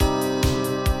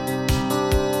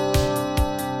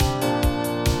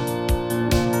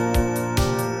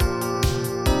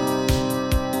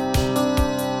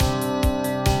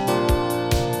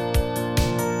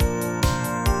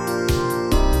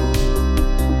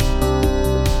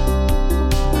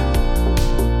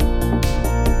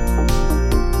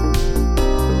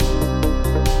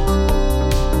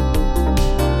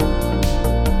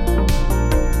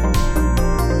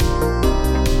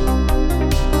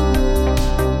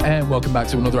welcome back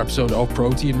to another episode of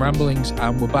Protein Ramblings.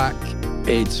 And we're back.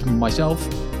 It's myself,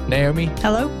 Naomi.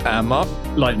 Hello. And Mark.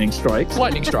 Lightning strikes.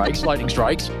 Lightning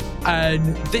strikes.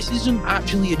 And this isn't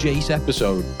actually a Jace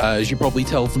episode, as you probably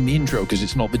tell from the intro, because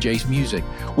it's not the Jace music.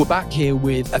 We're back here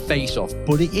with a face-off,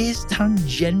 but it is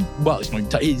well,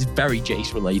 it is very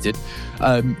Jace related.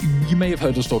 You may have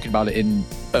heard us talking about it in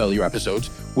earlier episodes.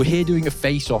 We're here doing a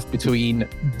face-off between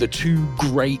the two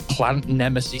great plant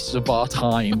nemesis of our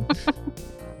time,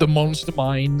 the Monster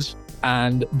Minds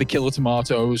and the Killer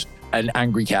Tomatoes and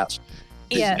Angry Cats.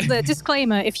 Yeah, the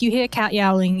disclaimer, if you hear cat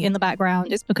yowling in the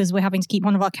background, it's because we're having to keep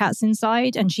one of our cats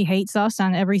inside and she hates us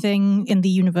and everything in the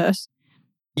universe.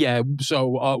 Yeah, so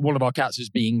one of our cats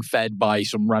is being fed by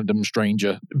some random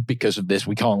stranger. Because of this,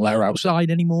 we can't let her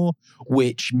outside anymore,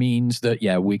 which means that,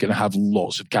 yeah, we're going to have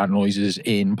lots of cat noises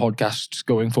in podcasts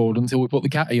going forward until we put the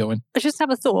catio in. Let's just have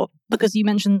a thought, because you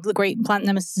mentioned the great plant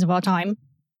nemesis of our time.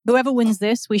 Whoever wins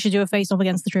this, we should do a face-off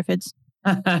against the Triffids.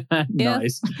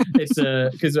 Nice. It's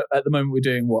because at the moment we're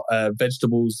doing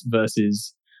vegetables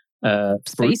versus fruit.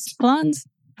 Space plants?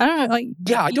 I don't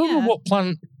know. I don't know what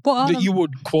plant that you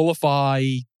would qualify.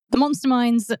 The Monster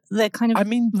Minds, they're kind of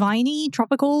viney,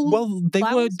 tropical. Well, they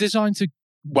flowers? were designed to.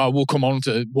 Well, we'll come on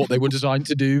to what they were designed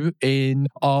to do in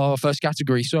our first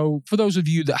category. So for those of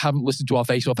you that haven't listened to our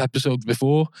face-off episodes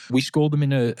before, we score them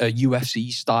in a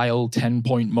UFC-style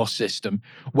 10-point must system,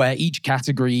 where each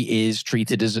category is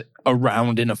treated as a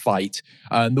round in a fight.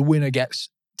 And the winner gets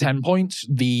 10 points.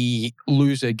 The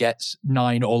loser gets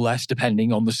 9 or less,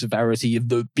 depending on the severity of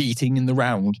the beating in the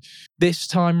round. This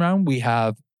time round, we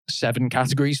have 7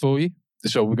 categories for you.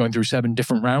 So we're going through 7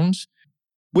 different rounds.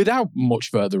 Without much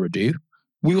further ado,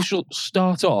 we shall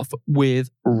start off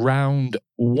with round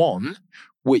 1,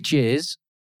 which is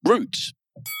roots.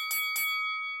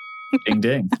 Ding,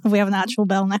 ding. We have an actual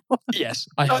bell now. Yes.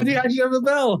 Do you actually have a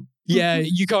bell? Yeah,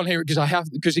 you can't hear it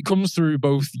because it comes through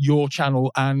both your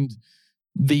channel and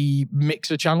the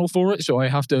mixer channel for it. So I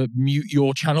have to mute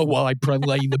your channel while I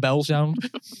play the bell sound.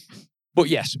 But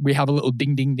yes, we have a little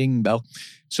ding, ding, ding bell.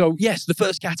 So yes, the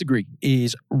first category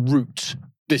is roots.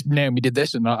 Naomi did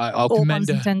this, and I'll commend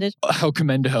her. I'll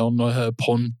commend her on her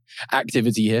pun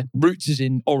activity here. Roots is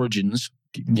in origins,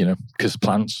 because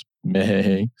plants.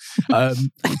 I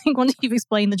think once you've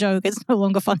explained the joke, it's no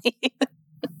longer funny.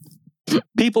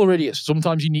 People are idiots.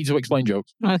 Sometimes you need to explain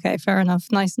jokes. Okay, fair enough.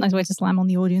 Nice way to slam on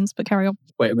the audience, but carry on.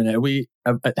 Wait a minute.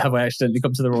 Have I accidentally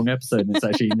come to the wrong episode? It's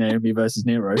actually Naomi versus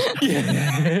Nero.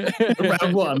 Yeah.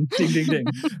 Round 1. Ding, ding, ding.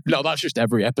 No, that's just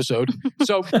every episode.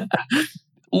 So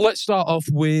let's start off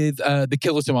with the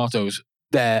Killer Tomatoes,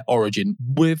 their origin.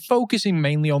 We're focusing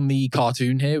mainly on the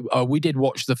cartoon here. We did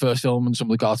watch the first film and some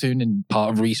of the cartoon in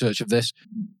part of research of this.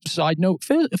 Side note,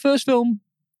 first film,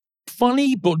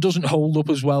 funny, but doesn't hold up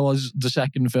as well as the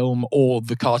second film or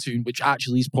the cartoon, which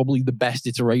actually is probably the best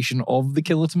iteration of the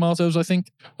Killer Tomatoes, I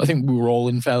think. I think we were all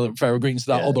in fair agreement to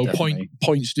that, although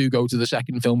points do go to the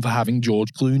second film for having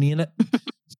George Clooney in it.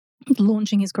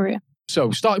 Launching his career.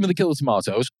 So, starting with the Killer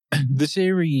Tomatoes, the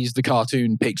series, the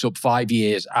cartoon, picks up 5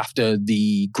 years after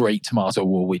the Great Tomato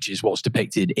War, which is what's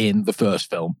depicted in the first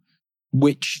film,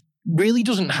 which really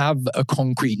doesn't have a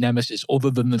concrete nemesis other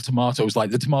than the tomatoes. Like,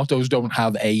 the tomatoes don't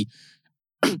have a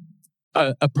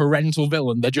parental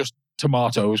villain. They're just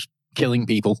tomatoes killing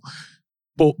people.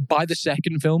 But by the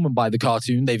second film and by the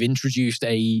cartoon, they've introduced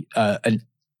an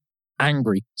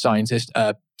angry scientist,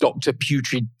 Dr.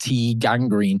 Putrid T.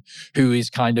 Gangrene, who is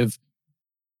kind of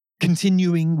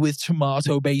continuing with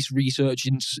tomato-based research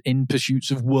in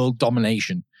pursuits of world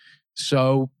domination.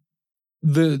 So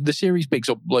the series picks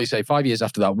up, like I say, 5 years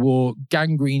after that war.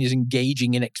 Gangrene is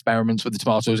engaging in experiments with the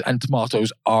tomatoes, and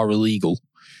tomatoes are illegal.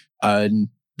 And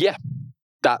yeah,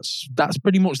 that's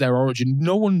pretty much their origin.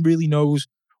 No one really knows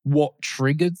what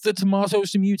triggered the tomatoes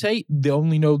to mutate. They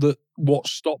only know that what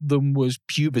stopped them was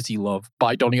Puberty Love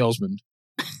by Donny Osmond.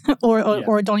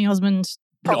 or a Donny Osmond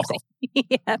proxy.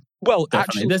 Yeah. Well,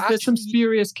 definitely. There's some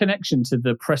spurious connection to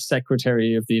the press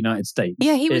secretary of the United States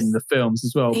in the films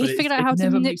as well. He figured out how to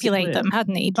manipulate them,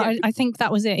 hadn't he? But I think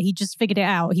that was it. He just figured it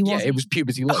out. It was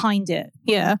Puberty Love. Behind it.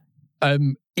 Yeah.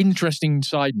 Interesting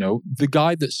side note, the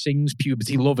guy that sings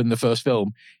Puberty Love in the first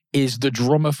film is the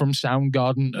drummer from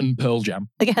Soundgarden and Pearl Jam.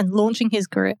 Again, launching his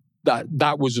career.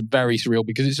 That was very surreal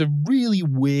because it's a really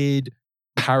weird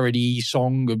parody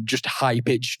song of just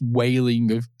high-pitched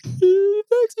wailing of...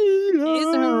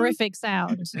 It's a horrific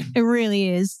sound. It really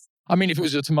is. I mean, if it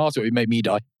was a tomato, it made me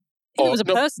die. If it was a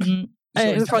person,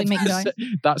 it would probably make you die.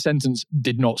 That sentence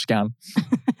did not scan.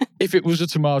 If it was a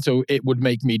tomato, it would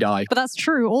make me die. But that's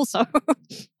true also.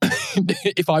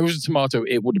 If I was a tomato,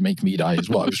 it would make me die, is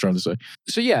what I was trying to say.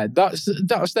 So yeah,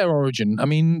 that's their origin. I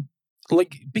mean,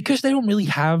 like, because they don't really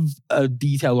have a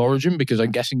detailed origin, because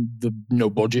I'm guessing the no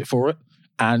budget for it,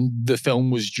 and the film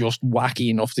was just wacky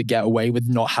enough to get away with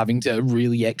not having to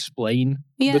really explain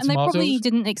Yeah, the and they tomatoes. probably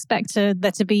didn't expect there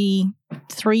to be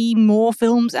 3 more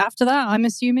films after that, I'm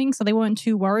assuming. So they weren't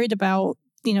too worried about,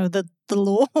 the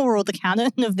lore or the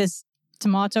canon of this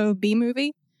tomato B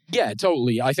movie. Yeah,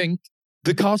 totally. I think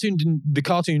the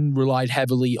cartoon relied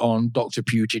heavily on Dr.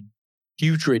 Putrid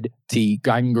T.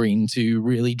 Gangrene to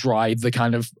really drive the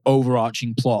kind of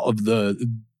overarching plot of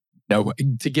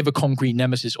to give a concrete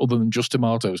nemesis other than just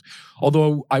tomatoes.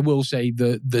 Although I will say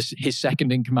his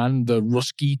second in command, the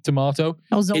Rusky tomato,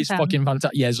 is fucking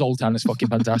fantastic. Yeah, Zoltan is fucking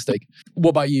fantastic. What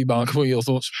about you, Mark? What are your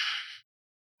thoughts?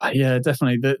 Yeah,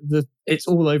 definitely. It's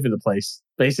all over the place,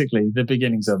 basically, the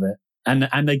beginnings of it.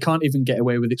 And they can't even get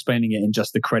away with explaining it in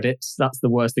just the credits. That's the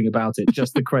worst thing about it.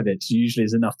 Just the credits usually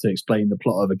is enough to explain the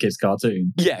plot of a kid's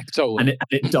cartoon. Yeah, totally. And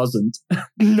it doesn't.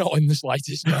 Not in the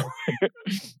slightest, no.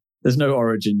 There's no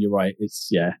origin, you're right.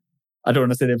 I don't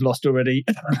want to say they've lost already,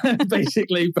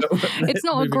 basically, but it's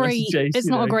not a great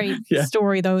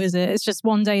story, though, is it? It's just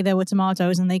one day there were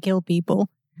tomatoes and they killed people.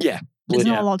 Yeah. There's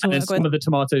not a lot to work with. Some of the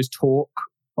tomatoes talk,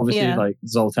 obviously, like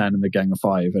Zoltan and the Gang of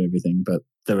Five and everything, but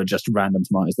there are just random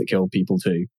tomatoes that kill people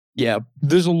too. Yeah,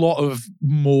 there's a lot of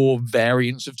more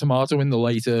variants of tomato in the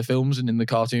later films and in the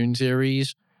cartoon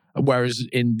series, whereas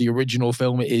in the original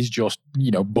film, it is just,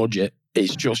 budget.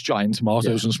 It's just giant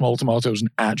tomatoes and small tomatoes and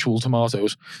actual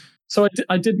tomatoes. So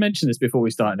I did mention this before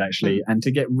we started, actually, and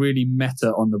to get really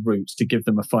meta on the roots, to give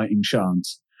them a fighting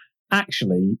chance.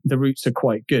 Actually, the roots are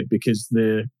quite good because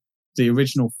the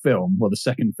original film, or the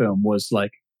second film, was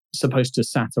like supposed to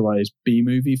satirize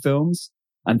B-movie films,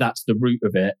 and that's the root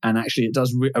of it. And actually, it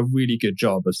does a really good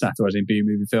job of satirizing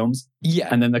B-movie films. Yeah.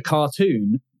 And then the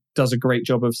cartoon does a great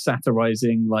job of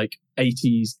satirizing like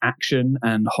 80s action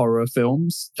and horror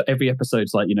films. Every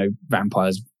episode's like,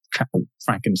 vampires,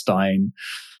 Frankenstein,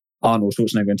 Arnold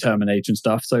Schwarzenegger and Terminator and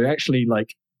stuff. So actually,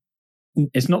 like,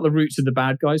 it's not the roots of the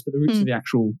bad guys, but the roots of the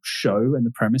actual show, and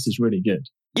the premise is really good.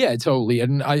 Yeah, totally.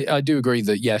 And I do agree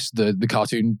that, yes, the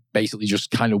cartoon basically just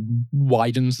kind of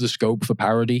widens the scope for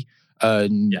parody.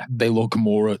 And they look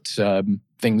more at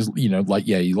things, like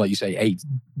you say,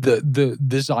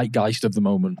 the zeitgeist of the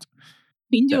moment.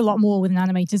 You can do a lot more with an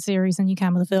animated series than you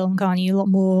can with a film, can't you?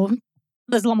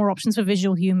 There's a lot more options for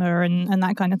visual humor and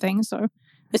that kind of thing. So,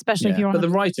 especially if you're on the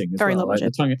writing as very well, low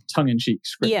budget. The tongue-in-cheek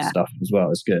script stuff as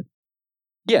well is good.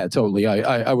 Yeah, totally.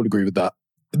 I would agree with that.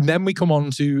 Then we come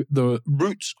on to the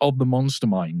roots of the monster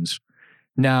minds.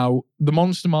 Now, the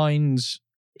monster minds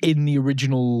in the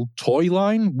original toy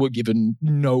line were given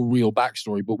no real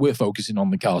backstory, but we're focusing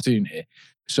on the cartoon here.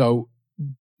 So,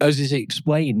 as is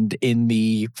explained in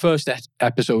the first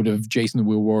episode of Jason the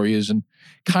Wheel Warriors, and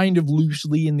kind of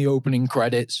loosely in the opening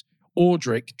credits,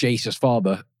 Audric, Jace's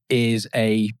father, is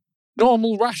a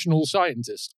normal, rational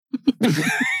scientist.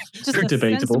 Just a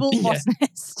debatable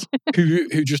botanist.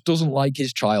 who just doesn't like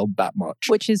his child that much.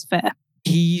 Which is fair.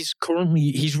 He's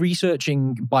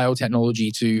researching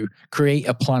biotechnology to create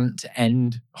a plant to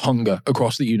end hunger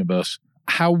across the universe.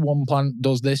 How one plant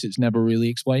does this, it's never really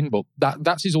explained, but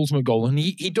that's his ultimate goal. And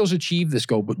he does achieve this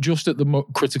goal, but just at the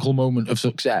critical moment of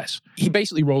success. He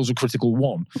basically rolls a critical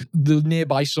 1. The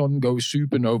nearby sun goes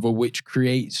supernova, which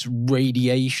creates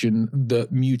radiation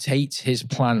that mutates his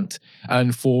plant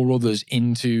and 4 others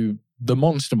into the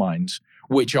monster minds,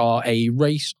 which are a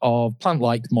race of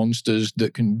plant-like monsters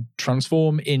that can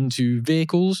transform into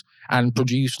vehicles and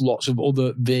produce lots of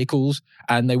other vehicles,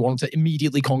 and they want to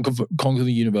immediately conquer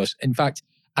the universe. In fact,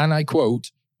 and I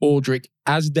quote, Audric,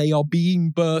 as they are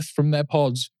being birthed from their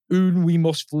pods, "Oon, we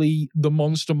must flee, the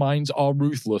monster minds are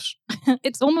ruthless."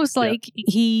 It's almost like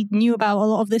he knew about a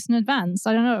lot of this in advance.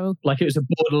 I don't know. Like it was a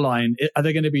borderline. Are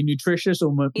they going to be nutritious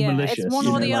or malicious? It's one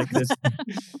or the other.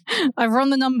 I've run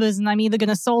the numbers and I'm either going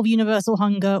to solve universal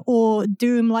hunger or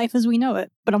doom life as we know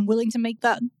it. But I'm willing to make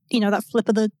that, that flip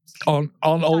of the Aren't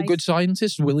all good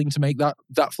scientists willing to make that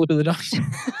flip of the dice?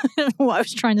 What I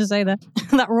was trying to say there.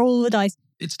 That roll of the dice.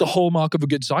 It's the hallmark of a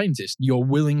good scientist. You're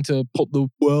willing to put the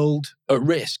world at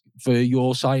risk for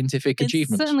your scientific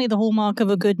achievements. It's certainly the hallmark of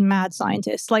a good mad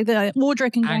scientist. Like the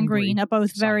Audric and Gangrene are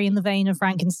both very in the vein of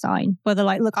Frankenstein, where they're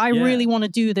like, look, I really want to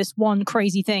do this one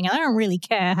crazy thing, and I don't really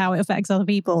care how it affects other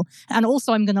people. And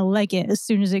also I'm going to leg it as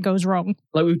soon as it goes wrong.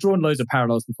 Like we've drawn loads of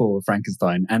parallels before with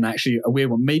Frankenstein, and actually a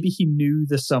weird one. Maybe he knew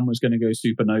the sun was going to go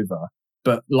supernova,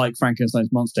 but like Frankenstein's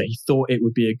monster, he thought it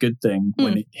would be a good thing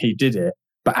when he did it.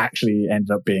 But actually ended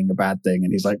up being a bad thing.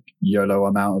 And he's like, YOLO,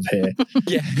 I'm out of here.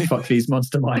 Fuck these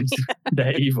monster minds.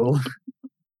 They're evil.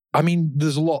 I mean,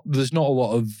 there's not a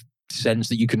lot of sense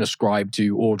that you can ascribe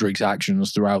to Audric's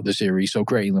actions throughout the series. So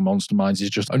creating the monster minds is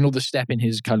just another step in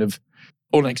his kind of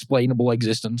unexplainable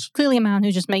existence. Clearly a man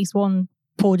who just makes one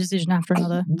poor decision after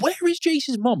another. Where is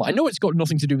Jace's mom? I know it's got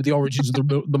nothing to do with the origins of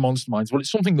the monster minds, but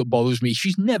it's something that bothers me.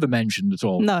 She's never mentioned at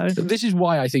all. No. This is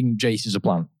why I think Jace is a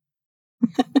plant.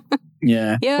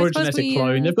 Yeah. Yeah, I Or a suppose genetic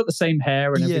clone. They've got the same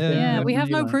hair and everything. Yeah, we have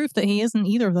no proof that he isn't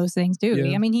either of those things, do we?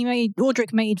 Yeah. I mean,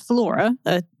 Audric made Flora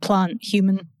a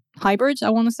plant-human hybrid, I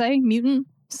want to say, mutant.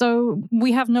 So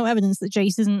we have no evidence that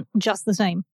Jace isn't just the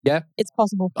same. Yeah. It's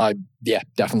possible. Yeah,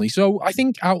 definitely. So I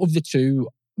think out of the two,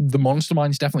 the monster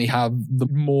minds definitely have the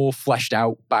more fleshed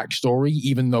out backstory,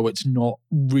 even though it's not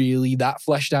really that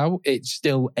fleshed out. It's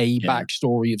still a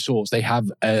backstory of sorts. They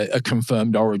have a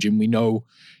confirmed origin. We know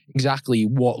exactly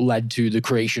what led to the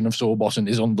creation of Sorbos and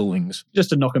his underlings. Just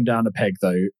to knock them down a peg,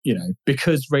 though,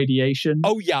 because radiation.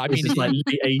 Oh, yeah. I mean, it's like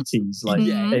late 80s. Like,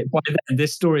 Mhm. by then,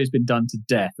 this story has been done to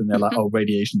death, and they're like, "Oh,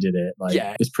 radiation did it." Like,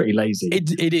 it's pretty lazy.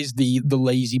 it is the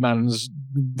lazy man's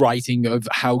writing of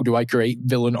how do I create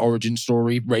villain origin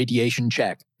story, radiation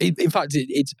check. In fact,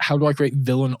 it's how do I create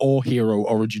villain or hero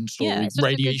origin story, Yeah, it's just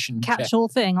radiation a check. catch-all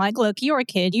thing. Like, look, you're a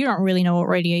kid. You don't really know what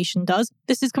radiation does.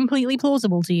 This is completely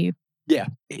plausible to you. Yeah,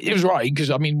 it was right, because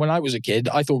I mean, when I was a kid,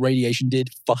 I thought radiation did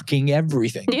fucking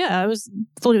everything. Yeah,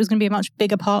 thought it was going to be a much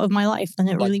bigger part of my life than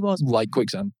it really was. Like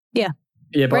quicksand. Yeah,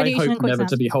 but I Radiation hope and never quicksand.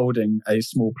 to be holding a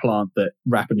small plant that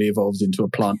rapidly evolves into a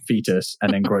plant fetus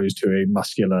and then grows to a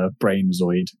muscular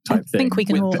brainzoid type I think thing. we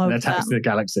can all and hope attacks that. the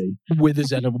galaxy. With a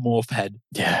xenomorph head.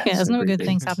 Yeah, Yeah, there's so no good creepy.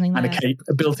 things happening And there. a cape,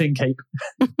 a built-in cape.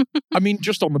 I mean,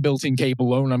 just on the built-in cape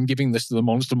alone, I'm giving this to the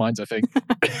monster minds, I think.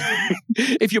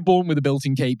 If you're born with a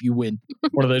built-in cape, you win.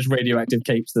 One of those radioactive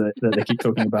capes that they keep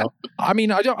talking about. I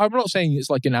mean, I'm not saying it's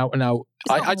like an out-and-out.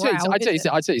 It's not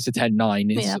I'd say it's a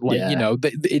 10-9. It's Yeah. like, Yeah. you know,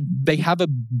 they have a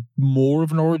more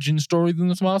of an origin story than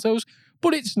the Tomatoes,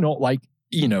 but it's not like,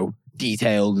 you know,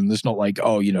 detailed, and there's not like,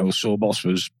 oh, you know, Sorbos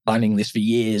was planning this for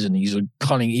years and he's a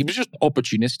cunning. He was just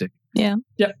opportunistic.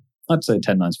 I'd say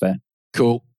 10-9's fair.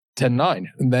 Cool. 10-9.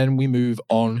 And then we move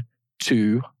on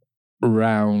to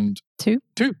round Two?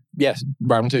 Yes,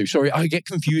 round 2. Sorry, I get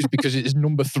confused because it's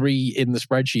number 3 in the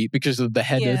spreadsheet because of the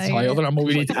header Yeah, title. yeah. And I'm We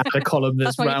always need like, to add a column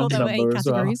That's that's why you thought round there were 8 number as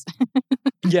well. categories.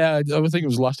 yeah, I think it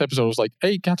was last episode. I was like,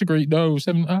 8 category, no,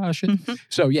 7. Shit.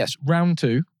 So yes, round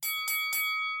 2,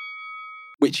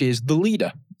 which is the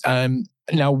leader.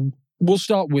 Now we'll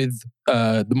start with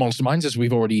the monster minds, as we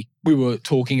were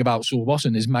talking about Sorbos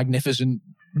and his magnificent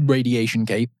radiation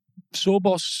cape.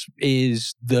 Sorbos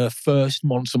is the first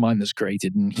monster mind that's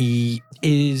created, and he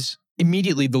is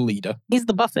immediately the leader. He's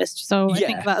the buffest, so I Yeah.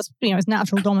 think that's his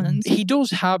natural dominance. He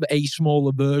does have a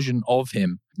smaller version of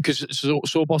him, because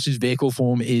Sorbos's vehicle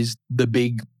form is the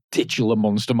big titular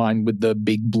monster mind with the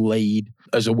big blade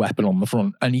as a weapon on the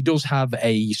front. And he does have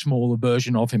a smaller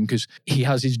version of him because he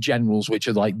has his generals, which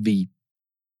are like the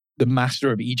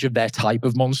master of each of their type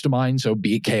of monster mind. So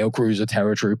be it KO Cruiser,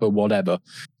 Terror Trooper, whatever.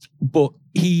 But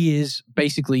he is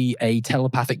basically a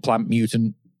telepathic plant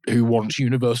mutant who wants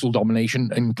universal domination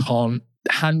and can't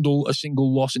handle a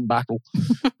single loss in battle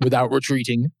without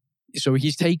retreating. So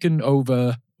he's taken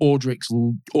over Audric's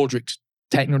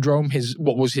Technodrome,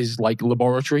 what was his like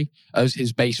laboratory, as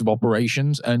his base of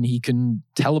operations, and he can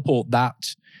teleport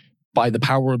that by the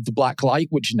power of the black light,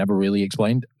 which is never really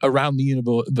explained, around the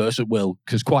universe at will.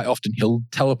 Because quite often he'll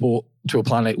teleport to a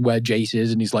planet where Jace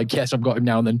is, and he's like, "Yes, I've got him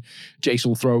now." And then Jace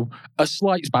will throw a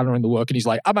slight spanner in the work, and he's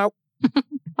like, "I'm out."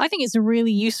 I think it's a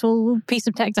really useful piece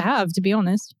of tech to have, to be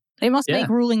honest. It must make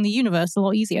ruling the universe a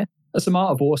lot easier. There's some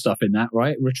Art of War stuff in that,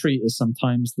 right? Retreat is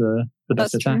sometimes the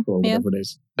best That's attack true. or whatever it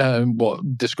is.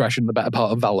 What discretion, the better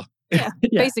part of valor. Yeah,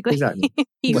 Basically. exactly.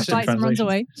 He Western fights and runs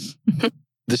away.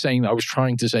 The saying that I was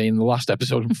trying to say in the last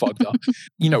episode and fucked up.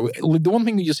 You know, the one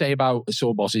thing that you say about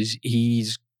Sorbos is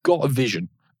he's got a vision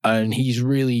and he's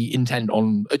really intent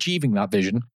on achieving that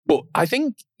vision. But I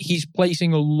think he's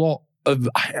placing a lot of,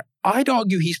 I'd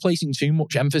argue he's placing too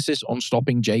much emphasis on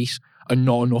stopping Jace and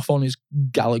not enough on his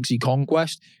galaxy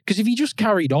conquest. Because if he just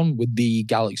carried on with the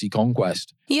galaxy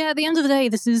conquest. Yeah, at the end of the day,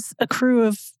 this is a crew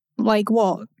of,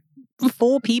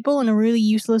 4 people and a really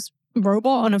useless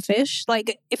robot on a fish.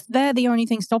 Like, if they're the only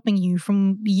thing stopping you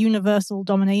from universal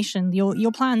domination,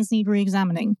 your plans need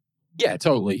re-examining. Yeah,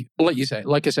 totally. Like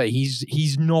I say,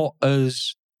 he's not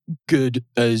as good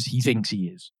as he thinks he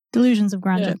is. Delusions of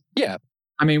grandeur. Yeah.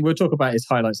 I mean, we'll talk about his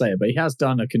highlights later, but he has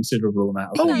done a considerable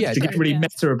amount of Oh, things. yeah, To get really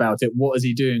meta about it, what is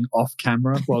he doing off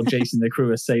camera while Jason and the crew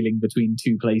are sailing between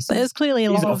 2 places? There's clearly a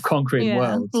These lot are of off-conquering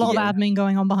worlds. a lot of admin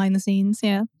going on behind the scenes.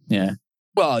 Yeah. Yeah,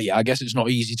 Well, yeah, I guess it's not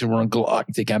easy to run a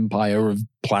galactic empire of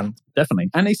plant. definitely.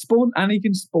 And he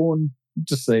can spawn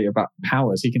just say about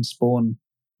powers. He can spawn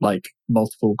like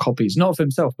multiple copies, not of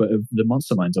himself, but of the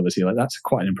monster minds, obviously. Like that's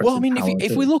quite an impressive Well, I mean, power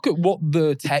if we look at what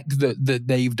the tech that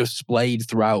they've displayed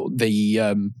throughout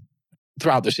the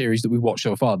series that we've watched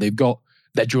so far, they've got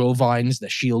their drill vines, their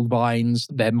shield vines,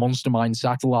 their monster mind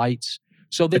satellites.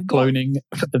 So they've cloning,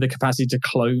 the capacity to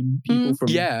clone people from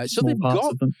small parts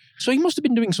of them. So he must have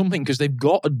been doing something because they've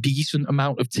got a decent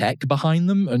amount of tech behind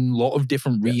them and a lot of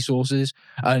different resources.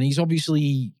 And he's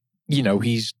obviously,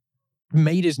 he's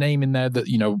made his name in there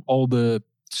that, all the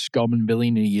scum and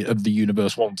villainy of the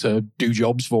universe want to do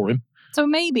jobs for him. So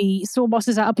maybe Sawboss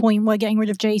is at a point where getting rid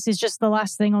of Jace is just the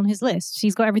last thing on his list.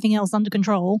 He's got everything else under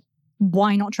control.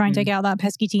 Why not try and take out that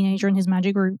pesky teenager and his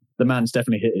magic group? The man's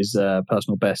definitely hit his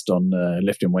personal best on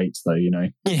lifting weights, though, Yeah.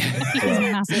 He's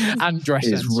massive. And dress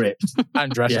He's sense. ripped.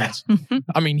 And dress sense.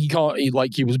 I mean,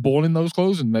 he was born in those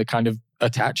clothes and they're kind of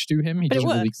attached to him.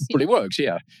 But it works,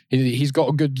 yeah. He's got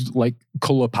a good,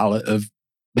 color palette of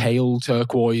pale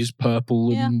turquoise,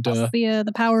 purple, and that's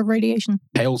the power of radiation.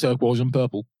 Pale turquoise and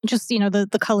purple. Just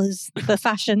the colors, the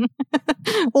fashion,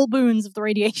 all boons of the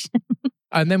radiation.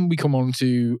 And then we come on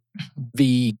to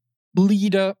the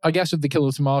leader, I guess, of the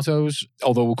Killer Tomatoes,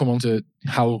 although we'll come on to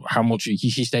how much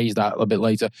he stays that a bit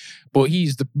later. But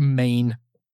he's the main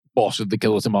boss of the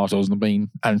Killer Tomatoes and the main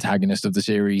antagonist of the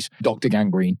series, Dr.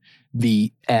 Gangrene,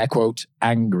 the air quote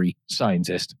angry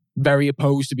scientist. Very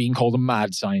opposed to being called a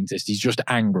mad scientist. He's just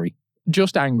angry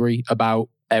about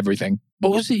everything.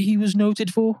 What was it he was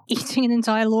noted for? Eating an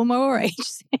entire lawnmower at age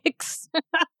 6.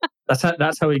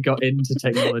 That's how he got into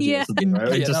technology or something,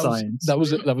 right? Into science. That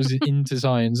was into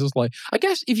science. It's like, I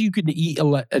guess if you could eat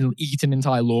an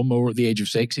entire lawnmower at the age of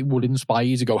 6, it would inspire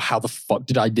you to go, how the fuck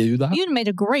did I do that? You'd made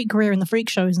a great career in the freak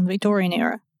shows in the Victorian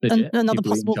era. Another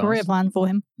possible career plan for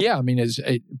him. Yeah, I mean, it's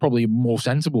probably a more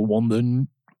sensible one than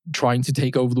trying to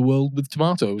take over the world with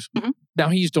tomatoes. Mm-hmm. Now,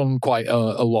 he's done quite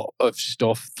a lot of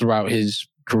stuff throughout his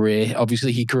career.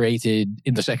 Obviously,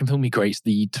 in the second film, he creates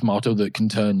the tomato that can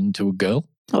turn into a girl.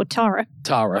 Oh, Tara.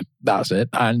 Tara, that's it.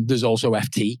 And there's also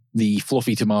FT, the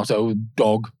fluffy tomato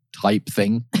dog type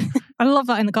thing. I love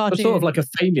that in the cartoon. It's sort of like a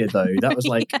failure, though. That was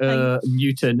like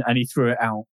mutant, and he threw it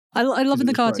out. I love in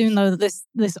the cartoon, though, that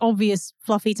this obvious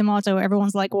fluffy tomato,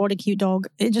 everyone's like, what a cute dog.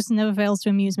 It just never fails to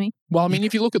amuse me. Well, I mean,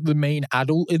 if you look at the main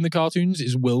adult in the cartoons,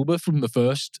 is Wilbur from the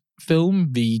first film,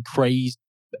 the crazed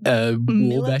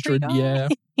war veteran. Guy?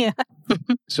 Yeah.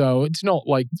 So it's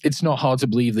not hard to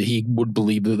believe that he would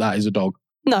believe that is a dog.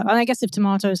 No, and I guess if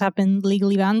tomatoes have been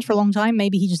legally banned for a long time,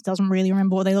 maybe he just doesn't really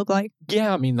remember what they look like.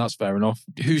 Yeah, I mean, that's fair enough.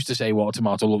 Who's to say what a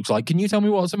tomato looks like? Can you tell me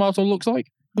what a tomato looks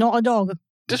like? Not a dog.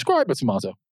 Describe a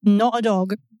tomato. Not a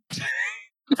dog.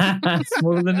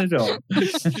 Smaller than a dog.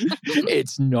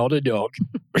 It's not a dog.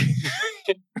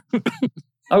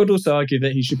 I would also argue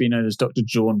that he should be known as Dr.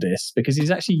 Jaundice because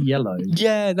he's actually yellow.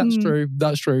 Yeah, that's true.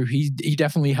 That's true. He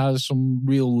definitely has some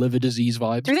real liver disease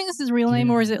vibes. Do you think this is his real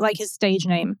name or is it like his stage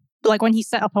name? Like when he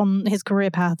set up on his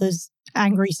career path as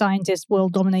angry scientist,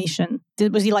 world domination,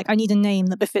 was he like, I need a name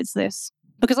that befits this?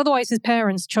 Because otherwise his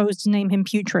parents chose to name him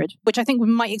Putrid, which I think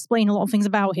might explain a lot of things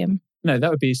about him. No,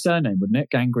 that would be his surname, wouldn't it?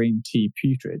 Gangrene T.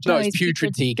 Putrid. No, it's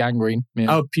Putrid T. Gangrene.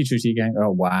 Yeah. Oh, Putrid T. Gangrene. Oh,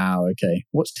 wow. Okay.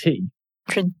 What's T?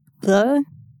 The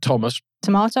Thomas.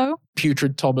 Tomato?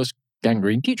 Putrid Thomas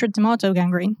Gangrene. Putrid Tomato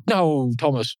Gangrene. No,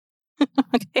 Thomas.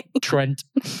 Okay. Trent.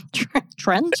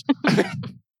 Trent?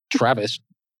 Travis.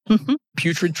 Mm-hmm.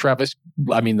 Putrid Travis.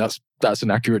 I mean, that's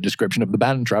an accurate description of the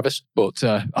band, Travis, but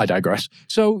I digress.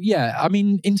 So, yeah, I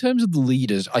mean, in terms of the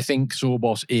leaders, I think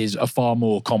Sawboss is a far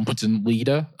more competent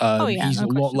leader. He's a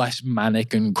lot less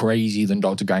manic and crazy than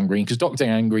Dr. Gangrene, because Dr.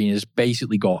 Gangrene has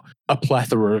basically got a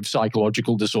plethora of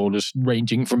psychological disorders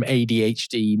ranging from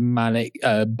ADHD, manic,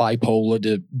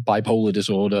 bipolar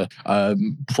disorder,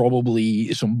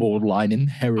 probably some borderline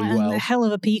in there as well. A hell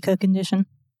of a Pika condition.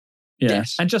 Yeah.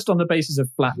 Yes. And just on the basis of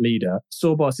flat leader,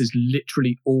 Sawboss is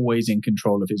literally always in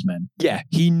control of his men. Yeah,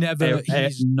 he never...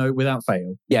 without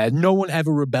fail. Yeah, no one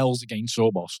ever rebels against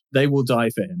Sawboss. They will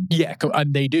die for him. Yeah,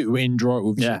 and they do in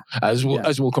droves. Yeah. As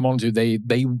we'll come on to, they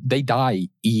die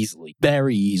easily,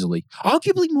 very easily.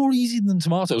 Arguably more easy than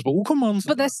tomatoes, but we'll come on to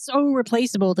But they're so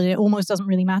replaceable that it almost doesn't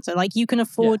really matter. Like, you can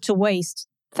afford to waste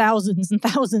thousands and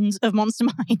thousands of monster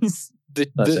mines.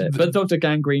 That's it. But Dr.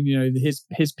 Gangrene,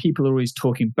 his people are always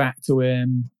talking back to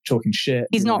him, talking shit.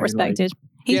 He's not respected.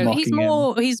 He's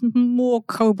more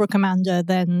Cobra Commander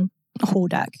than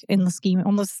Hordak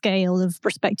on the scale of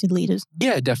respected leaders.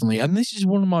 Yeah, definitely. And this is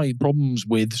one of my problems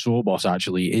with Sawboss,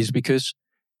 actually, is because,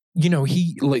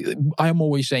 I am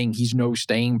always saying he's no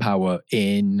staying power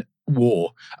in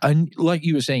war. And like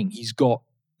you were saying, he's got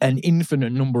an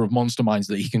infinite number of monster minds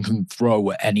that he can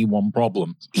throw at any one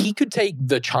problem. He could take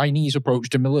the Chinese approach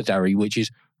to military, which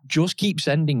is just keep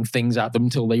sending things at them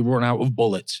until they run out of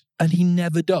bullets. And he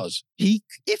never does.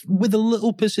 If with a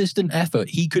little persistent effort,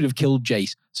 he could have killed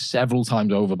Jace several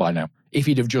times over by now, if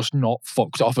he'd have just not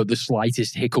fucked off at the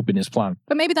slightest hiccup in his plan.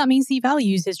 But maybe that means he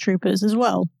values his troopers as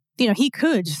well. He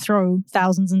could throw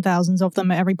thousands and thousands of them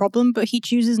at every problem, but he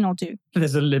chooses not to.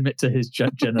 There's a limit to his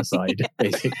genocide,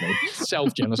 basically.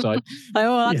 Self-genocide.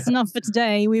 That's enough for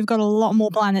today. We've got a lot more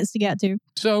planets to get to.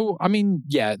 So,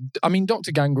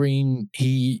 Dr. Gangrene,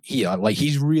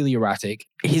 he's really erratic.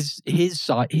 His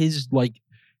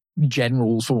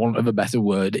generals, for want of a better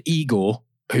word, Igor,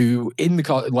 who in the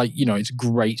car, it's a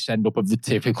great send-up of the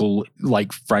typical,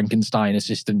 Frankenstein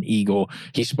assistant Igor.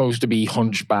 He's supposed to be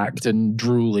hunchbacked and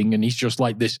drooling, and he's just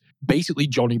like this, basically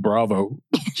Johnny Bravo.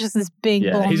 Just this big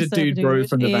blonde he's a dude bro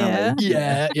from the valley.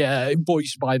 Yeah,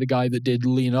 voiced by the guy that did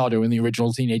Leonardo in the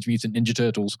original Teenage Mutant Ninja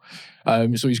Turtles.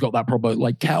 So he's got that proper,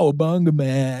 cowabunga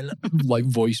man,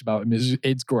 voice about him.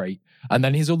 It's great. And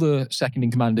then his other second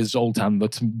in command is Zoltan, the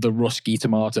Rusky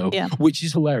tomato, which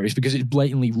is hilarious because it's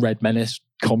blatantly Red Menace,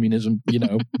 communism,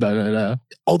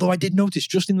 Although I did notice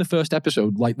just in the first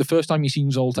episode, the first time you seen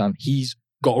Zoltan, he's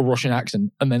got a Russian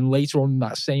accent. And then later on in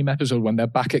that same episode, when they're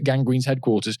back at Gangrene's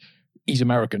headquarters, he's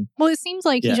American. Well, it seems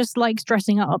like he just likes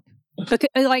dressing up. Because,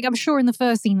 I'm sure in the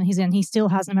first scene that he's in, he still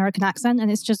has an American accent. And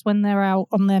it's just when they're out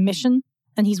on their mission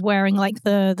and he's wearing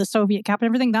the Soviet cap and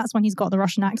everything, that's when he's got the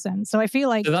Russian accent. So I feel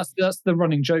like so that's the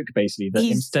running joke, basically, that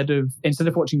instead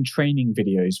of watching training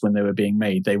videos when they were being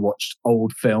made, they watched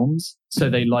old films. So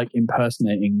they like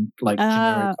impersonating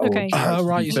generic old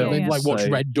right. So they watch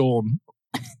Red Dawn.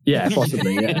 Yeah,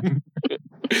 possibly, yeah.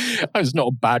 It's not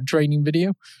a bad training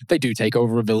video. They do take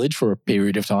over a village for a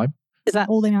period of time. Is that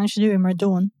all they managed to do in Red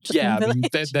Dawn?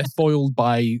 They're foiled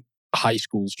by high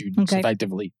school students,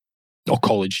 effectively. Or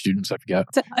college students, I forget.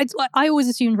 So I always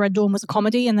assumed Red Dawn was a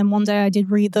comedy, and then one day I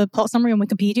did read the plot summary on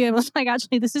Wikipedia, and I was like,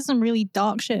 actually, this is some really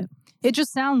dark shit. It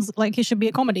just sounds like it should be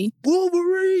a comedy.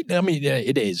 Wolverine!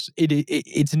 It is.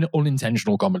 It's an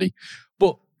unintentional comedy.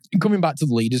 But coming back to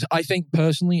the leaders, I think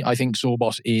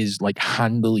Sorbos is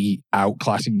handily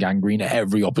outclassing Gangrene at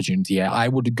every opportunity. I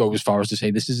would go as far as to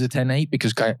say this is a 10-8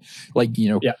 because,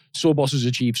 Sorbos has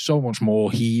achieved so much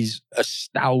more. He's a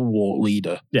stalwart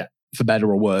leader. Yeah. For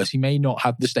better or worse. He may not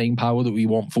have the staying power that we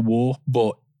want for war,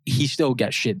 but he still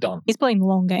gets shit done. He's playing the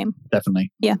long game.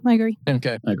 Definitely. Yeah, I agree.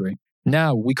 Okay. I agree.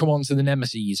 Now we come on to the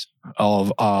nemesis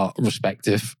of our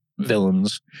respective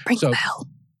villains. Ring the bell.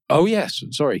 Oh, yes.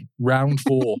 Sorry. Round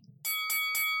 4.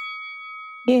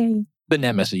 Yay. The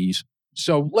nemesis.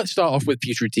 So let's start off with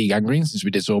Putrid T. Gangrene, since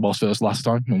we did Sorbos first last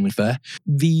time, only fair.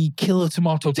 The Killer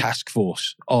Tomato Task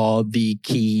Force are the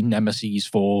key nemesis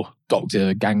for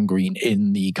Dr. Gangrene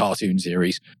in the cartoon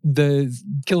series. The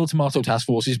Killer Tomato Task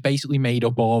Force is basically made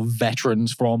up of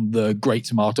veterans from the Great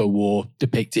Tomato War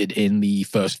depicted in the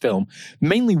first film.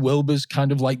 Mainly Wilbur's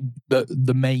kind of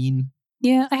the main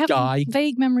Yeah, I have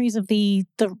vague memories of the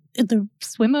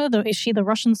swimmer. Is she the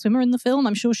Russian swimmer in the film?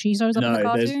 I'm sure she shows up in the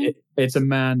cartoon. It's a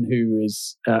man who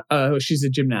is, she's a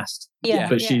gymnast. Yeah.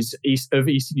 But she's of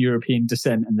Eastern European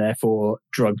descent and therefore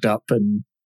drugged up and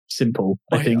simple,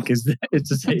 I think, is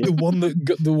to say. The one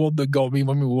that got me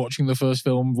when we were watching the first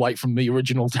film, from the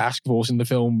original task force in the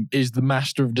film, is the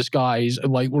Master of Disguise.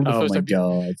 And one of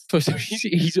the first time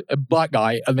he's a black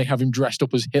guy and they have him dressed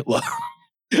up as Hitler.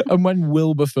 And when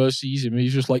Wilbur first sees him,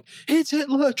 he's just like, "It's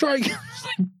Hitler!" Trying,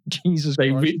 Jesus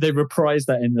Christ. They reprise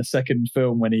that in the second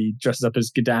film when he dresses up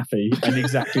as Gaddafi, and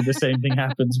exactly the same thing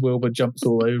happens. Wilbur jumps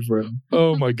all over him.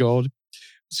 Oh my God!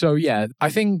 So yeah, I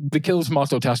think the Killer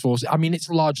Tomato Task Force. It's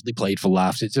largely played for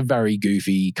laughs. It's a very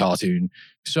goofy cartoon.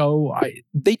 So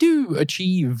they do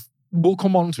achieve. We'll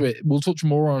come on to it. We'll touch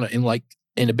more on it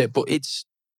in a bit. But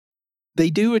they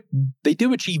do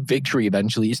achieve victory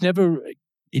eventually.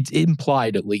 It's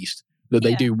implied, at least, that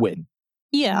they do win.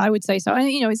 Yeah, I would say so.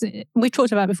 And, we've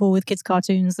talked about before with kids'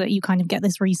 cartoons that you kind of get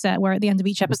this reset where at the end of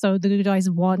each episode, the good guys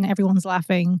have won, everyone's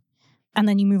laughing, and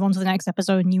then you move on to the next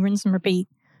episode and you rinse and repeat.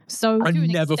 So I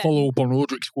never follow up on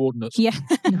Audric's coordinates. Yeah,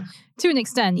 to an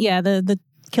extent, yeah. The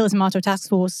Killer Tomato Task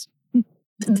Force,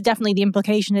 definitely the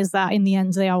implication is that in the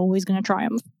end they are always going to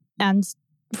triumph. And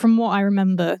from what I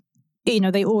remember,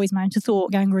 they always manage to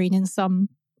thwart Gangrene in some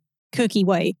kooky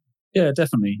way. Yeah,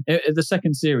 definitely. The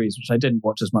second series, which I didn't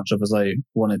watch as much of as I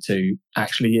wanted to,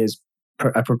 actually is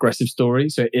a progressive story.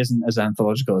 So it isn't as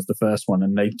anthological as the first one.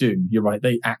 And you're right,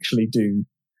 they actually do.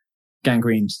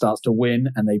 Gangrene starts to win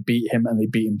and they beat him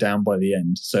down by the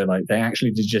end. So they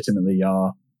actually legitimately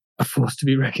are a force to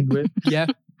be reckoned with. Yeah.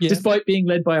 Yeah. Despite being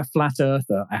led by a flat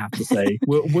earther, I have to say.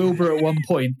 Wilbur at one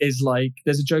point is like,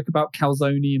 there's a joke about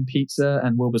calzone and pizza,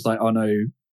 and Wilbur's like, oh no,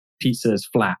 pizza is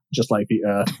flat, just like the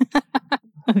earth.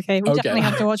 Okay, we definitely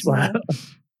have to watch that.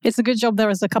 It's a good job there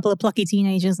was a couple of plucky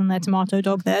teenagers and their tomato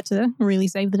dog there to really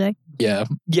save the day. Yeah,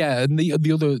 and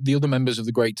the other members of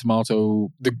the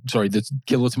the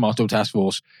Killer Tomato Task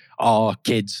Force are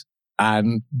kids,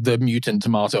 and the mutant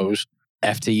tomatoes,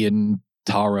 FT and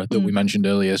Tara that we mentioned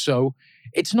earlier. So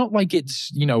it's not like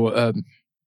it's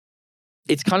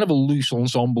it's kind of a loose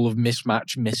ensemble of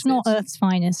mismatched misfits. It's not Earth's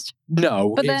finest.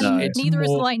 No, but then neither is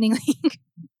the Lightning League.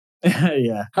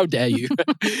 Yeah, how dare you?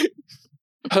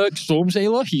 Herc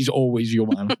Stormsailor, he's always your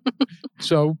man.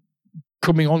 So,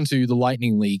 coming on to the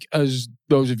Lightning League, as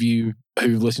those of you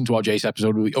who've listened to our Jace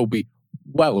episode will be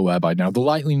well aware by now, the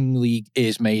Lightning League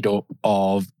is made up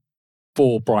of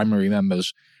 4 primary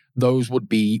members. Those would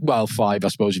be, 5, I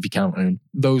suppose, if you count them.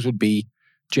 Those would be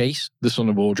Jace, the son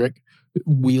of Ordric,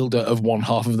 wielder of one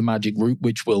half of the magic root,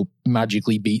 which will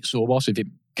magically beat Sorbos if it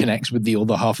connects with the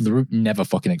other half of the root. Never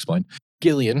fucking explain.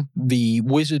 Gillian, the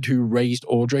wizard who raised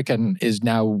Ordric and is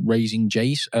now raising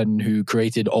Jace and who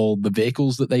created all the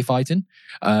vehicles that they fight in,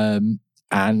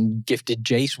 and gifted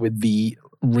Jace with the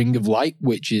Ring of Light,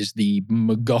 which is the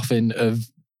MacGuffin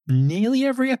of nearly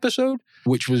every episode,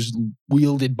 which was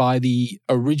wielded by the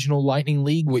original Lightning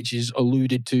League, which is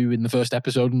alluded to in the first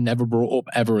episode and never brought up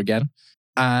ever again.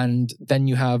 And then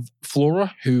you have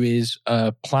Flora, who is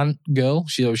a plant girl.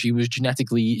 She's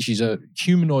a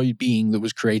humanoid being that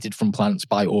was created from plants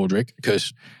by Ordric,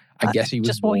 because I guess he was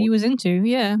just what he was into,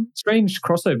 yeah. Strange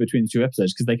crossover between the 2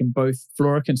 episodes, because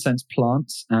Flora can sense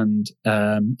plants, and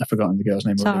I've forgotten the girl's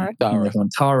name. Tara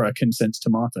can sense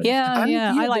tomatoes.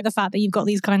 Yeah. I like the fact that you've got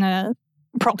these kind of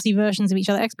proxy versions of each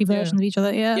other, XP versions of each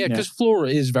other. Yeah, because Flora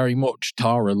is very much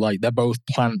Tara. Like, they're both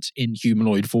plants in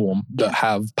humanoid form that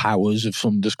have powers of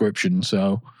some description.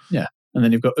 So yeah, and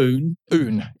then you've got Oon.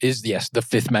 Oon is the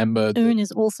 5th member. Oon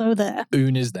is also there.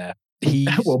 Oon is there.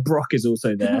 Brock is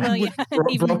also there. Well, yeah,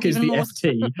 Brock is the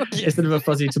FT. Instead of a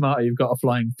fuzzy tomato, you've got a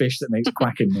flying fish that makes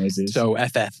quacking noises. So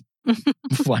FF.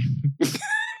 Flying.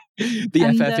 The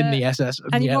FF in the SS.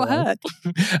 And you've got Herc.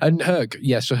 And Herc,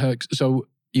 yes. So Herc. So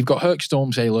you've got Herc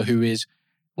Stormsailor, who is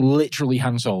literally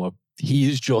Han Solo. He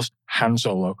is just Han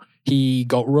Solo. He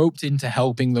got roped into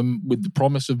helping them with the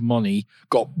promise of money,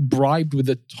 got bribed with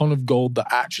a ton of gold that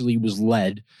actually was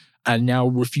lead, and now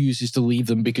refuses to leave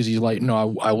them because he's like,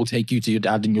 no, I will take you to your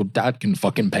dad and your dad can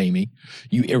fucking pay me,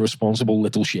 you irresponsible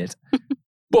little shit.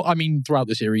 But I mean, throughout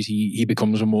the series, he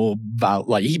becomes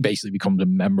he basically becomes a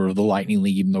member of the Lightning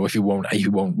League, even though he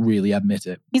won't really admit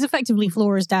it. He's effectively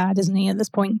Flora's dad, isn't he, at this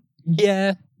point?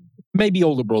 Yeah, maybe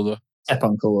older brother, step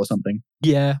uncle or something.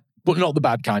 Yeah, but not the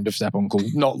bad kind of step uncle.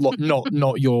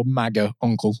 Not your MAGA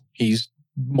uncle. He's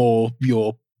more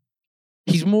your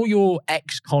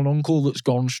ex-con uncle that's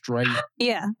gone straight.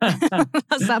 Yeah,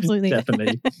 that's absolutely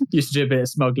definitely. Used to do a bit of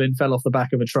smuggling, fell off the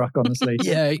back of a truck, honestly.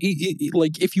 Yeah,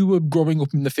 like if you were growing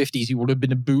up in the 50s, he would have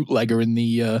been a bootlegger in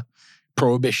the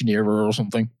Prohibition era or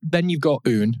something. Then you've got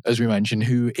Oon, as we mentioned,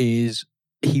 he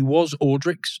was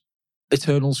Ordric's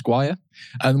Eternal Squire.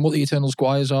 And what the Eternal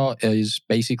Squires are is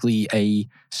basically a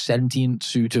tiny sentient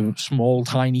suit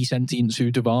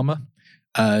of armor.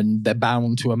 And they're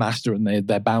bound to a master, and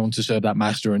they're bound to serve that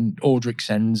master. And Ordric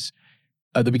sends,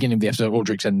 at the beginning of the episode,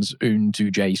 Ordric sends Oon to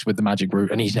Jace with the magic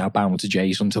root, and he's now bound to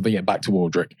Jace until they get back to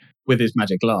Ordric. With his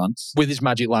magic lance. With his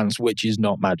magic lance, which is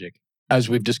not magic. As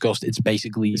we've discussed, it's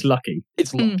lucky.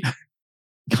 It's lucky.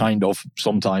 Kind of,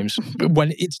 sometimes.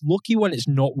 When it's lucky when it's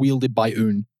not wielded by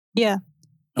Oon. Yeah.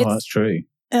 That's true.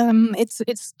 It's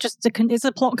just it's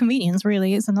a plot convenience,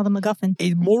 really. It's another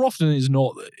MacGuffin. More often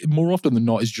than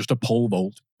not, it's just a pole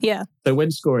vault. Yeah. So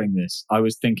when scoring this, I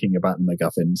was thinking about the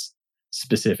MacGuffins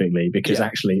specifically because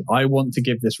actually I want to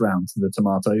give this round to the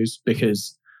Tomatoes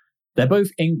because they're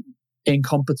both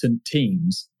incompetent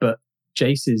teams, but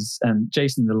Jason and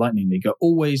the Lightning League are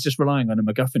always just relying on a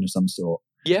MacGuffin of some sort.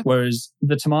 Yeah. Whereas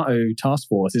the Tomato Task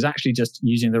Force is actually just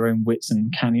using their own wits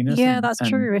and canniness. Yeah, that's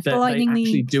true. If the Lightning League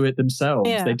actually do it themselves,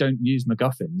 they don't use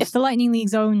MacGuffins. If the Lightning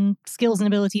League's own skills and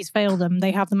abilities fail them, they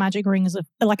have the magic ring as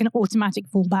like an automatic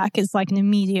fallback. It's like an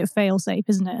immediate fail-safe,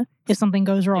 isn't it? If something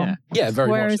goes wrong. Yeah, very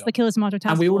Whereas much so. the Killer Tomato Task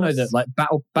Force... And we all know that like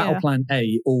Battle Plan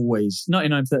A always,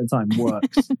 99% of the time,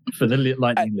 works for the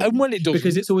Lightning League. And when it doesn't...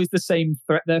 Because it's always the same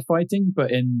threat they're fighting,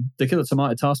 but in the Killer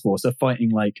Tomato Task Force, they're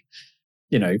fighting like,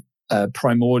 a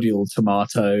primordial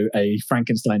tomato, a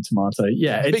Frankenstein tomato.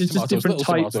 Yeah, it's just different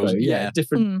types though. Yeah,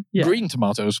 different. Yeah. Green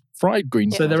tomatoes, fried green.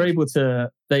 So they're able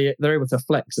to they're able to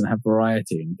flex and have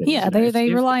variety and things. Yeah,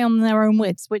 they rely on their own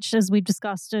wits, which, as we've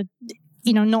discussed,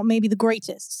 not maybe the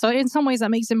greatest. So in some ways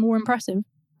that makes it more impressive.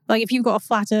 Like if you've got a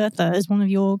flat earther as one of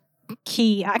your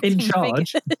key acting In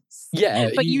charge. figures, Yeah.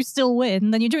 but you still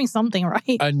win, then you're doing something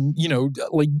right. And,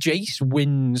 like Jace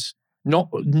wins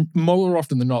more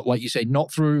often than not, like you say,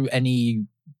 not through any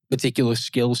particular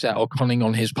skill set or cunning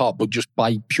on his part, but just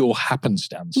by pure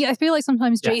happenstance. Yeah, I feel like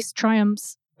sometimes Jace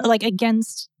triumphs like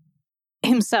against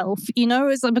himself,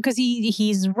 it's like because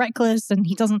he's reckless and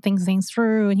he doesn't think things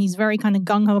through and he's very kind of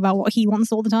gung-ho about what he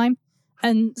wants all the time.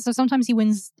 And so sometimes he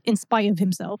wins in spite of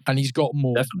himself. And he's got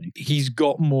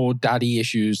more daddy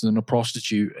issues than a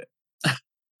prostitute. I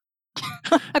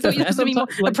thought you were going to be more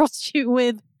a prostitute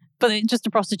with, but just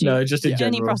a prostitute. No, just in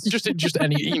any general. prostitute. Just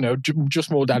any, just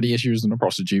more daddy issues than a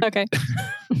prostitute. Okay.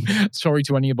 Sorry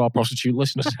to any of our prostitute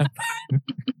listeners.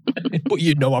 But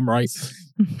I'm right.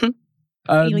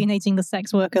 Alienating the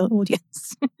sex worker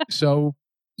audience. So,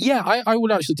 yeah, I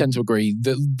would actually tend to agree.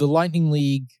 The Lightning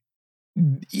League,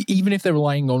 even if they're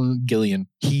relying on Gillian,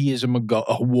 he is a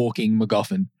walking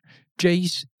MacGuffin.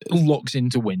 Jace locks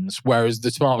into wins, whereas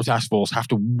the Tomato Task Force have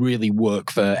to really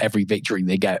work for every victory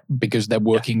they get because they're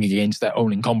working against their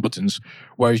own incompetence,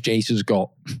 whereas Jace has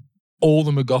got all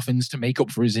the MacGuffins to make up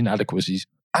for his inadequacies.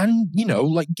 And,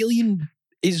 like Gillian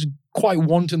is quite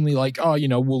wantonly like,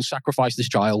 we'll sacrifice this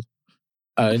child.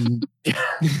 And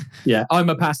yeah, I'm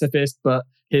a pacifist, but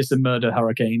here's some murder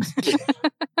hurricanes.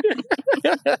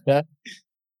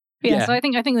 Yeah, so I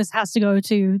think this has to go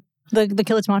to the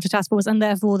Killer Tomato Task Force and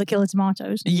therefore the Killer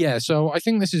Tomatoes. Yeah, so I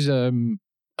think this is a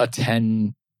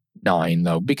 10-9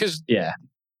 though, because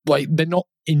like they're not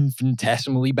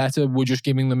infinitesimally better. We're just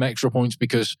giving them extra points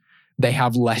because they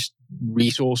have less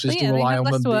resources to rely on them. They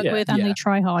have less to work with and they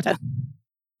try harder.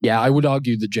 Yeah, I would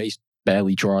argue that Jace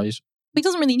barely tries. He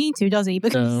doesn't really need to, does he?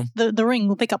 Because the ring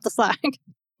will pick up the slack.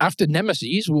 After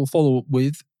Nemesis, we'll follow up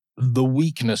with the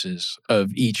weaknesses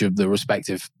of each of the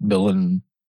respective villain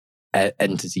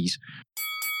entities.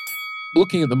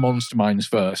 Looking at the monster minds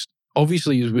first,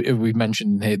 obviously, as we've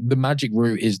mentioned here, the magic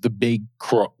root is the big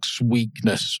crux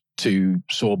weakness to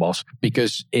Sawboss,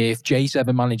 because if Jace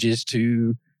ever manages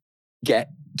to get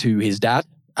to his dad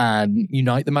and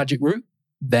unite the magic root,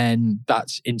 then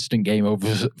that's instant game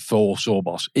over for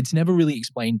Sawboss. It's never really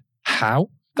explained how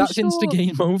that's instant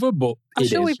game over, but I'm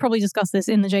sure we've probably discussed this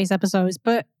in the Jace episodes,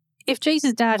 but if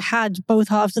Jace's dad had both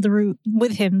halves of the root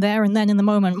with him there and then in the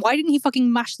moment, why didn't he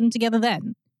fucking mash them together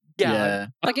then? Yeah.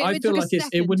 Like I feel like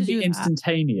it wouldn't be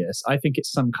instantaneous. I think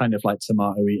it's some kind of like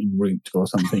tomato eating root or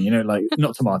something, like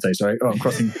not tomato, sorry. Oh, I'm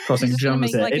crossing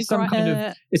jumps there. It's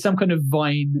some kind of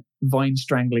vine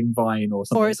strangling vine or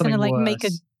something. Or it's going to like make a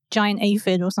giant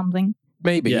aphid or something.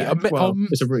 Maybe.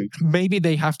 It's a root. Maybe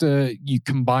they have to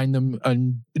combine them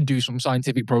and do some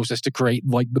scientific process to create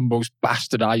like the most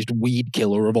bastardized weed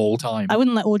killer of all time. I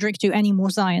wouldn't let Audric do any more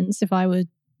science if I were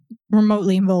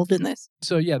remotely involved in this.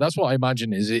 So yeah, that's what I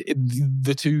imagine is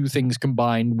the two things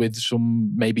combined with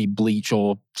some maybe bleach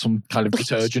or some kind of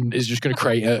detergent is just going to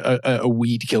create a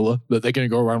weed killer that they're going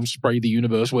to go around and spray the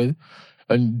universe with.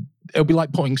 And it'll be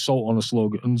like putting salt on a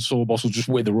slug and Sawboss will just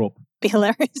wither up. Be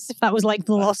hilarious if that was like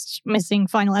the lost missing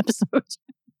final episode.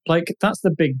 Like, that's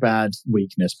the big bad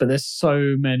weakness, but there's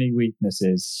so many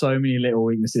weaknesses, so many little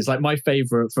weaknesses. Like, my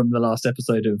favorite from the last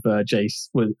episode of Jace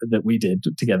that we did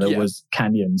together was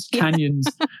canyons. Canyons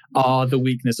are the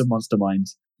weakness of monster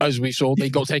minds. As we saw, they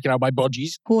got taken out by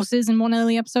budgies. Horses in one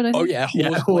early episode, I think. Oh, yeah.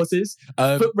 Horses.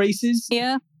 Foot races.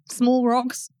 Yeah. Small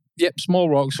rocks. Yep, small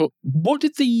rocks. So what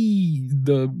did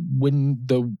the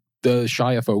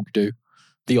Shire folk do?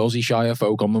 The Aussie Shire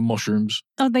folk on the mushrooms.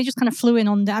 Oh, they just kind of flew in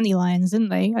on dandelions, didn't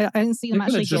they? I didn't see them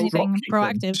actually do anything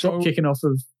proactive. So kicking off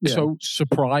of so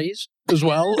surprise as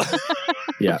well.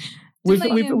 Yeah. We've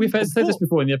said this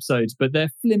before in the episodes, but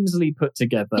they're flimsily put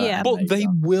together. Yeah, but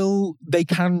they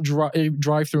can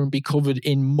drive through and be covered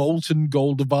in molten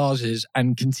gold vases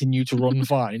and continue to run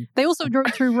fine. They also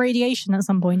drove through radiation at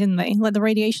some point, didn't they? Like the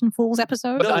Radiation Falls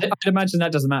episode. But I'd imagine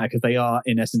that doesn't matter because they are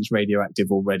in essence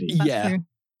radioactive already. That's true.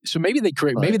 So maybe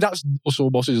maybe that's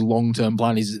Sawboss's long-term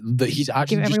plan is that he's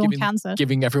actually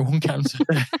giving everyone cancer.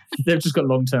 They've just got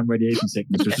long-term radiation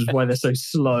sickness, which is why they're so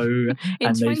slow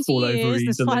and they fall over easily.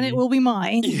 This planet will be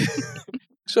mine.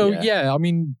 So I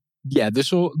mean,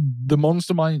 the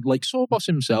monster mind, like Sawboss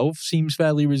himself, seems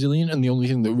fairly resilient, and the only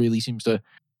thing that really seems to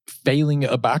failing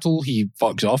at a battle, he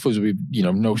fucks off as we,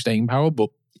 no staying power. But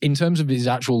in terms of his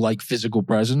actual like physical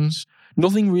presence,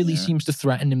 nothing really seems to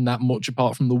threaten him that much,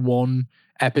 apart from the one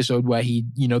episode where he,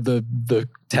 the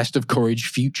test of courage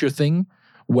future thing,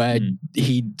 where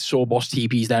Sawboss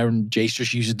TP's there and Jace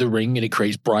just uses the ring and it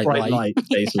creates bright light.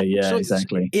 Basically, yeah, so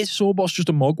exactly. Is Sawboss just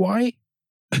a mogwai?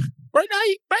 Bright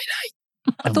light.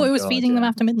 I thought it was feeding them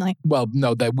after midnight. Well,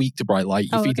 no, they're weak to bright light.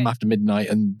 You feed them after midnight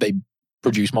and they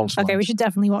produce monster Okay, minds. we should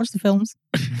definitely watch the films.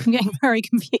 I'm getting very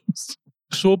confused.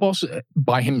 Sawboss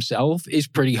by himself is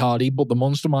pretty hardy, but the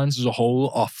monster minds as a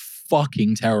whole are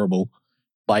fucking terrible.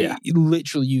 Like,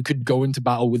 literally, you could go into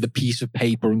battle with a piece of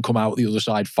paper and come out the other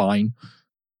side fine.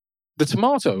 The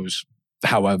tomatoes,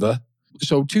 however,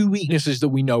 so two weaknesses that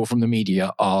we know from the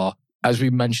media are, as we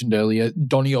mentioned earlier,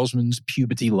 Donny Osmond's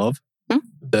Puberty Love,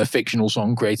 the fictional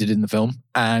song created in the film,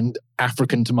 and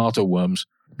African tomato worms.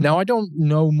 Now, I don't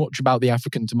know much about the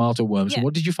African tomato worms. So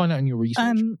what did you find out in your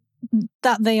research?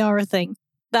 That they are a thing.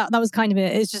 That was kind of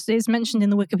it. It's mentioned in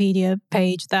the Wikipedia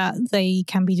page that they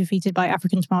can be defeated by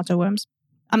African tomato worms.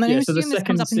 I'm going to assume this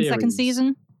comes up in the second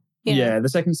season. Yeah, the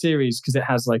second series, because it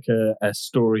has like a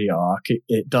story arc,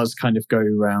 it does kind of go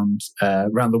around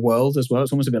the world as well.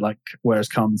 It's almost a bit like Where's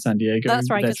Carmen Sandiego. That's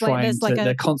right.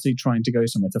 They're constantly trying to go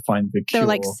somewhere to find the cure. There are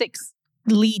like 6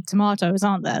 lead tomatoes,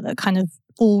 aren't there? That kind of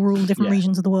all rule different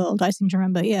regions of the world. I seem to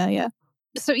remember. Yeah.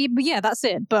 So, that's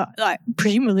it. But like,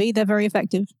 presumably, they're very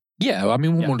effective. Yeah, I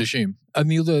mean, one would assume. And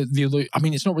the other, I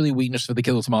mean, it's not really a weakness for the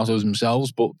killer tomatoes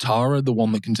themselves, but Tara, the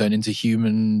one that can turn into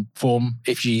human form,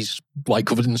 if she's like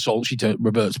covered in salt, she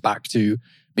reverts back to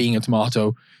being a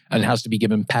tomato and has to be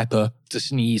given pepper to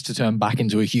sneeze to turn back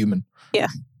into a human. Yeah.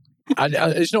 And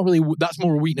it's not really, that's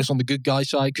more a weakness on the good guy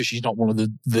side because she's not one of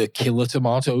the killer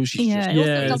tomatoes. She's just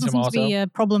it doesn't seem to be a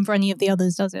problem for any of the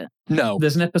others, does it? No.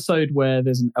 There's an episode where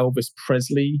there's an Elvis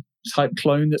Presley type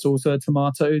clone that's also a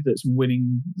tomato that's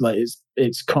winning, like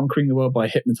it's conquering the world by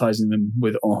hypnotizing them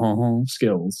with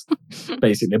skills,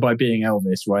 basically, by being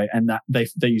Elvis, right? And that they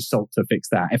use salt to fix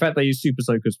that. In fact, they use super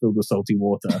soakers filled with salty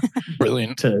water.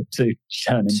 Brilliant. to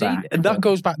turn him back. And that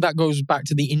goes back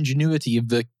to the ingenuity of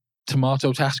the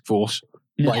tomato task force.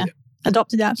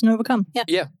 Adopt, adapt, and overcome.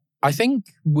 Yeah. I think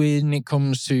when it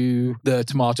comes to the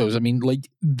tomatoes, I mean, like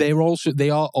they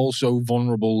are also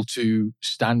vulnerable to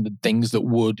standard things that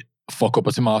would fuck up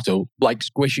a tomato, like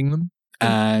squishing them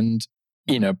and,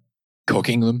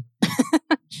 cooking them.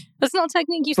 That's not a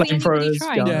technique you see anybody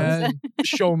trying. Yeah,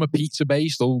 show them a pizza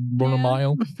base, they'll run a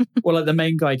mile. Well, like the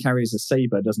main guy carries a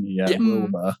saber, doesn't he?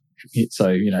 Wilbur.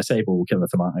 So, saber will kill a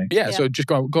tomato. Yeah, so just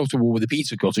go to war with a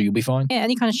pizza cutter, you'll be fine. Yeah,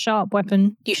 any kind of sharp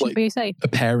weapon, you should be safe. A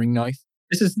paring knife.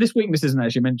 This weakness isn't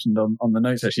actually mentioned on the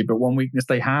notes, actually, but one weakness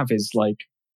they have is like,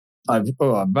 I'm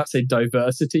about to say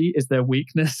diversity is their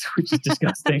weakness, which is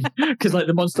disgusting. Because like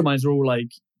the monster minds are all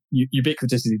like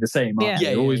ubiquitously the same, aren't they?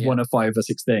 They're always one of 5 or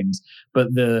 6 things.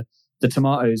 But the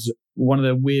tomatoes, one of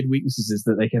their weird weaknesses is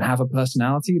that they can have a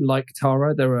personality like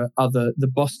Tara. There are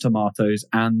the boss tomatoes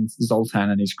and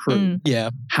Zoltan and his crew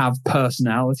have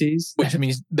personalities. Which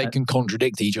means they can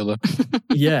contradict each other.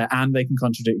 And they can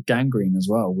contradict Gangrene as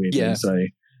well, weirdly. Yeah. So,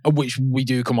 which we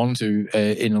do come on to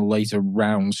in a later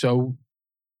round. So,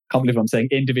 can't believe I'm saying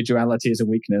individuality is a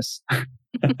weakness.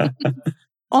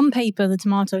 On paper, the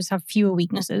tomatoes have fewer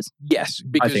weaknesses. Yes,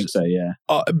 because, I think so, yeah.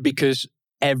 Because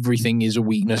everything is a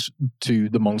weakness to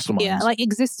the monster minds. Yeah, like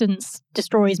existence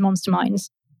destroys monster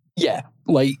minds. Yeah,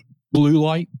 like blue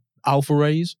light, alpha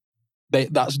rays.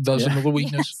 That's another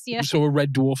weakness. So a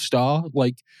red dwarf star,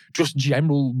 like just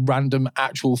general random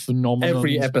actual phenomenon.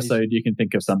 Every episode you can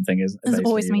think of something is. There's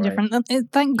always something different.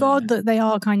 Thank God that they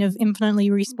are kind of infinitely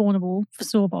respawnable for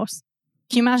Sawboss.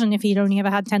 Can you imagine if he'd only ever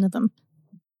had 10 of them?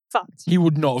 Fucked. He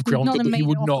would not have conquered. He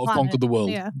would not have conquered the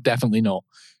world. Yeah. Definitely not.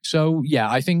 So yeah,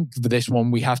 I think for this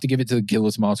one we have to give it to the killer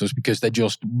tomatoes because they're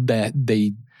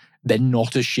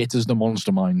not as shit as the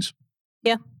monster minds.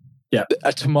 Yeah. Yeah.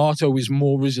 A tomato is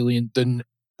more resilient than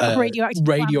a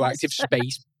radioactive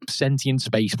sentient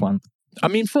space plant. I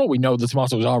mean, for all we know, the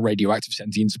tomatoes are radioactive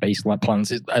sentient space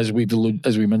plants, as we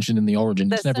mentioned in the origin.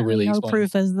 There's it's never really no explained.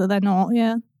 proof that they're not.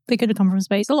 Yeah. They could have come from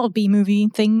space. A lot of B-movie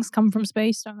things come from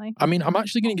space, don't they? I mean, I'm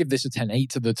actually going to give this a 10-8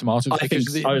 to the tomatoes because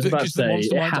the monster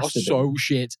minds are so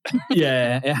shit.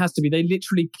 Yeah, it has to be.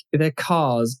 They're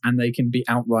cars and they can be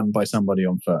outrun by somebody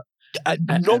on foot.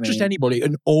 Not just anybody,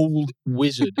 an old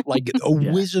wizard. Like a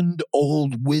wizened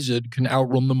old wizard can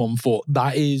outrun them on foot.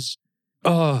 That is...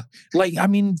 there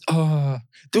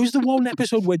was the one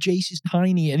episode where Jace is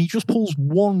tiny and he just pulls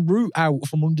one root out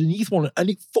from underneath one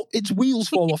and its wheels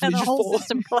fall off and,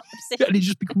 and he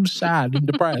just becomes sad and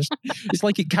depressed. It's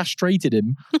like it castrated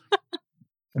him.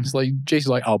 It's like Jason's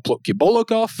like, I'll pluck your bollock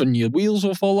off and your wheels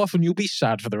will fall off and you'll be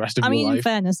sad for the rest of your life. In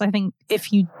fairness, I think if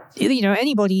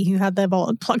anybody who had their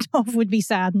bollock plucked off would be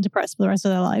sad and depressed for the rest of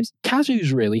their lives.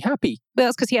 Kazu's really happy. But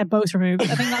that's because he had both removed.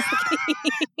 I think that's the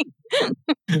key.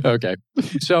 Okay.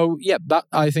 So, yeah, that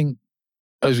I think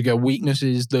as we go,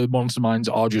 weaknesses, the monster minds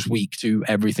are just weak to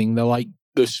everything. They're like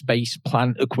the space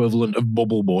plant equivalent of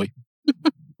Bubble Boy.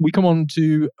 We come on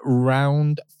to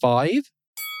round 5,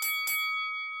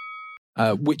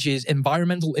 which is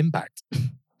environmental impact.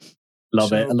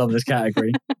 Love it. I love this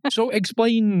category. So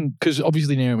explain, because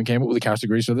obviously Naomi came up with the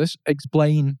categories for this.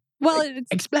 Explain. Well,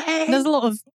 Explain. there's a lot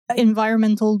of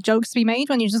environmental jokes to be made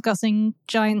when you're discussing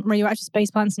giant radioactive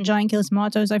space plants and giant killer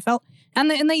tomatoes, I felt.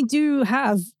 And they do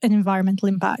have an environmental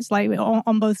impact, like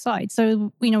on both sides.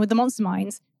 So, with the monster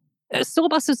mines,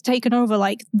 Sawbus has taken over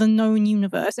like the known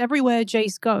universe. Everywhere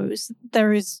Jace goes,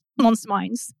 there is monster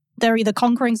mines. They're either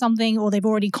conquering something or they've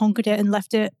already conquered it and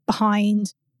left it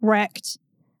behind, wrecked.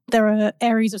 There are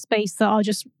areas of space that are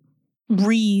just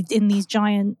wreathed in these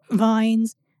giant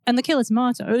vines. And the killer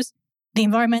tomatoes, the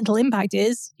environmental impact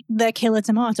is they're killer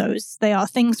tomatoes. They are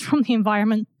things from the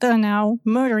environment that are now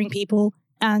murdering people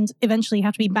and eventually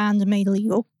have to be banned and made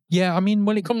illegal. Yeah, I mean,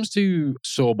 when it comes to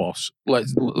Sawboss,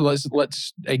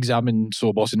 let's examine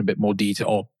Sawboss in a bit more detail,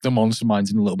 or the monster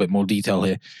mines in a little bit more detail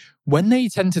here. When they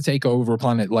tend to take over a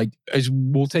planet, like as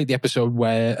we'll take the episode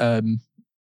where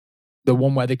the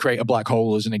one where they create a black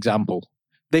hole as an example,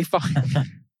 they find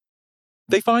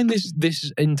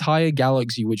this entire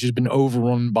galaxy which has been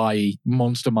overrun by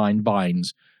monster mine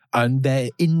vines. And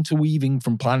they're interweaving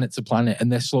from planet to planet, and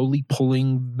they're slowly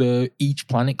pulling each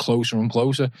planet closer and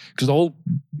closer. Because the whole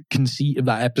conceit of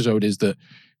that episode is that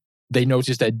they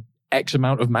notice they're X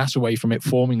amount of mass away from it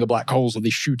forming a black hole, so they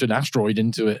shoot an asteroid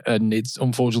into it, and it's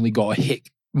unfortunately got a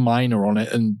Hick minor on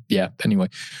it. And yeah, anyway,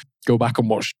 go back and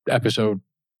watch episode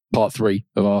part 3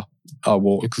 of our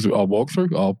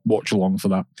walkthrough, our watch along for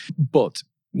that. But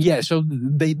yeah, so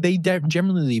they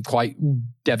generally leave quite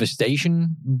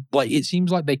devastation. Like, it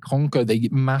seems like they conquer, they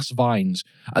get mass vines,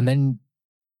 and then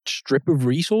strip of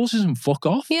resources and fuck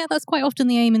off. Yeah, that's quite often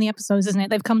the aim in the episodes, isn't it?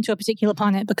 They've come to a particular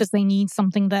planet because they need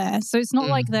something there. So it's not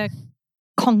like they're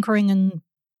conquering and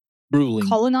ruling,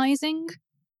 colonizing.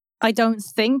 I don't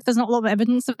think there's not a lot of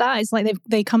evidence of that. It's like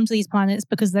they come to these planets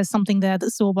because there's something there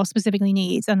that Sawboss specifically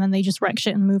needs, and then they just wreck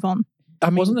shit and move on. I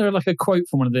mean, wasn't there like a quote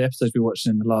from one of the episodes we watched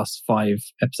in the last 5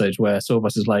 episodes where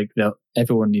Sawboss is like,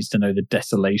 everyone needs to know the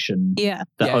desolation that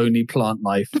only plant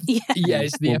life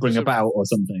will bring about or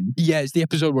something. Yeah, it's the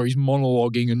episode where he's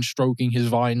monologuing and stroking his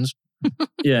vines.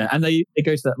 Yeah, and they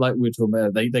go to that, like we were talking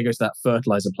about, they go to that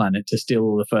fertilizer planet to steal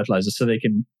all the fertilizer so they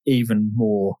can even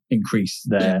more increase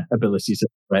their ability to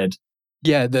spread.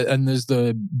 Yeah, and there's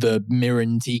the Mirror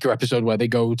and Tika episode where they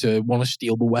go to want to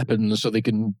steal the weapons so they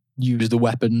can use the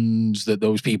weapons that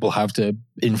those people have to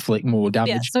inflict more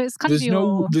damage. Yeah, so it's kind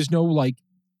of there's no like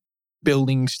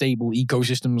building stable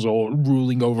ecosystems or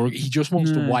ruling over. He just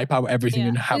wants to wipe out everything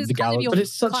and have the galaxy. But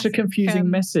it's such a confusing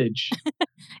message.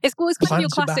 It's kind of your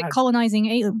classic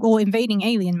colonizing or invading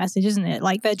alien message, isn't it?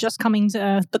 Like, they're just coming to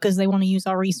Earth because they want to use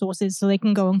our resources so they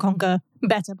can go and conquer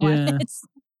better planets. Yeah.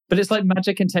 But it's like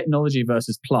magic and technology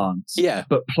versus plants. Yeah.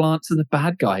 But plants are the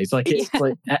bad guys. Like, it's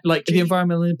like the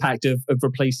environmental impact of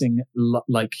replacing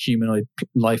like humanoid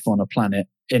life on a planet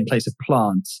in place of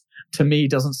plants, to me,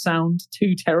 doesn't sound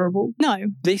too terrible. No.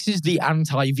 This is the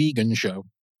anti-vegan show.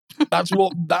 That's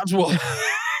what that's what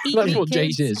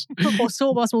Jace is. Or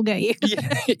Sawboss will get you.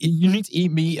 Yeah, you need to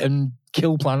eat meat and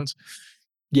kill plants.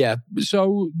 Yeah,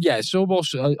 so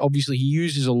Sawboss, obviously he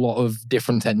uses a lot of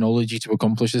different technology to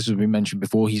accomplish this, as we mentioned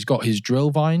before. He's got his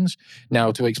drill vines.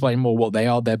 Now, to explain more what they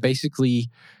are, they're basically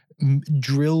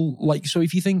drill, like, so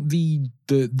if you think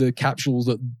the capsules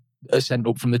that are sent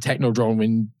up from the Technodrome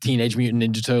in Teenage Mutant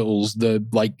Ninja Turtles, the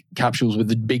like capsules with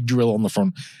the big drill on the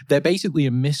front, they're basically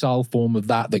a missile form of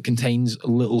that contains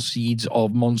little seeds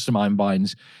of monster mine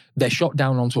vines. They're shot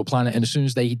down onto a planet, and as soon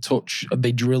as they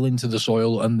drill into the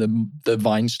soil, and the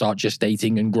vines start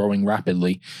gestating and growing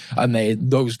rapidly. And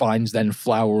those vines then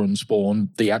flower and spawn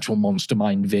the actual monster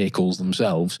mine vehicles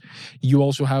themselves. You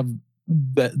also have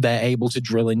that they're able to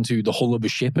drill into the hull of a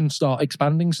ship and start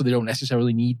expanding, so they don't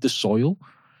necessarily need the soil.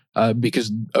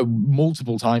 Because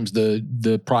multiple times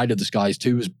the Pride of the Skies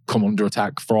too has come under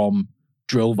attack from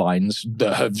drill vines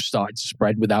that have started to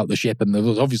spread without the ship, and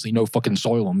there's obviously no fucking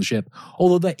soil on the ship,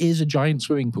 although there is a giant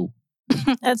swimming pool.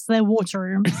 That's their water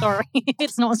room. Sorry.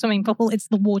 It's not a swimming pool, it's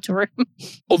the water room.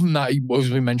 Other than that,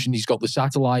 as we mentioned, he's got the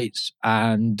satellites,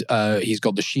 and he's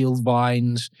got the shield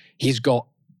vines. He's got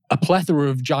a plethora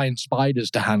of giant spiders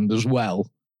to hand as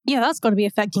well. Yeah, that's got to be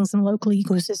affecting some local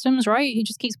ecosystems, right? He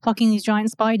just keeps plucking these giant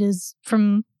spiders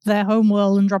from their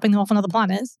homeworld and dropping them off on other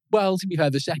planets. Well, to be fair,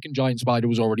 the second giant spider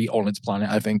was already on its planet,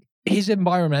 I think. His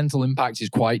environmental impact is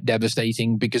quite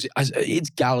devastating because it's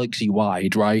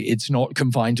galaxy-wide, right? It's not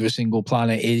confined to a single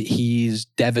planet. He's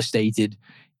devastated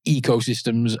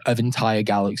ecosystems of entire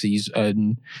galaxies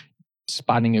and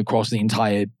spanning across the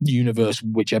entire universe,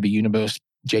 whichever universe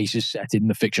Jace is set in,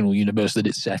 the fictional universe that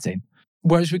it's set in.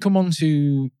 Whereas we come on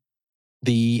to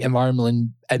the environmental.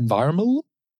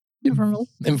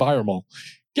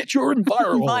 Get your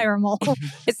environmental. Environmental.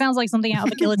 It sounds like something out of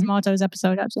the Killer Tomatoes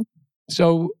episode, actually.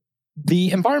 So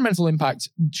the environmental impact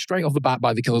straight off the bat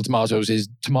by the Killer Tomatoes is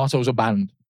tomatoes are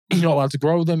banned. You're not allowed to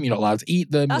grow them. You're not allowed to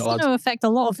eat them. That's going to affect a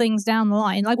lot of things down the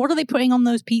line. Like, what are they putting on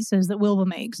those pizzas that Wilbur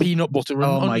makes? Peanut butter and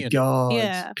onion. Oh my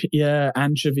God. Yeah,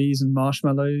 anchovies and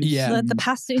marshmallows. Yeah. So the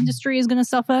pasta industry is going to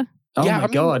suffer. Oh Yeah, my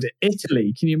God.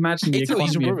 Italy. Can you imagine the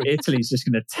Italy's economy of ruined. Italy's just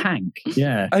going to tank?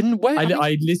 Yeah. And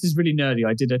This is really nerdy.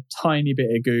 I did a tiny bit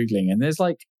of Googling and there's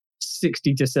like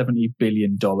 60 to 70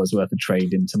 billion dollars worth of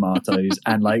trade in tomatoes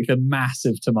and like the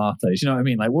massive tomatoes. You know what I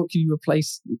mean? Like, what can you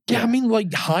replace? I mean,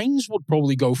 like Heinz would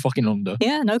probably go fucking under.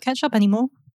 Yeah, no ketchup anymore.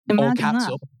 Imagine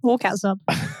that. Or catsup.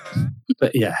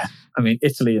 But yeah, I mean,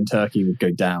 Italy and Turkey would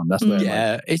go down. That's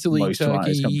where Italy, most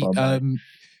tomatoes Turkey, come from.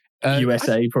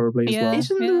 USA probably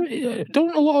as well.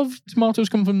 Don't a lot of tomatoes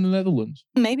come from the Netherlands?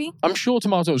 Maybe. I'm sure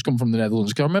tomatoes come from the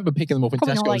Netherlands because I remember picking them up in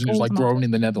Probably not Tesco's and it was all like grown tomatoes.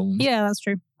 in the Netherlands. Yeah, that's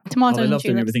true. Well, Tomatoes they and love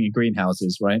doing tulips. everything in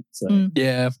greenhouses, right? So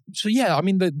Yeah. So yeah, I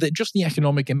mean, just the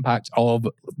economic impact of,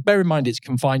 bear in mind it's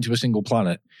confined to a single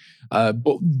planet, but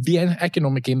the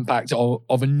economic impact of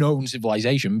a known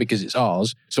civilization, because it's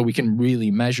ours, so we can really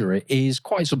measure it, is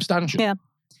quite substantial. Yeah.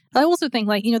 I also think,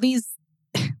 like, these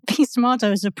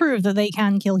tomatoes have proved that they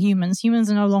can kill humans.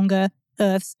 Humans are no longer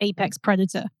Earth's apex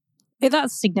predator. If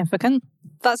that's significant,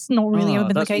 that's not really been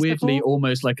the that's case weirdly before.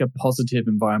 almost like a positive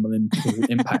environmental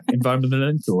impact.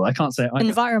 Environmental. I can't say it either.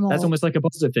 Environmental. That's almost like a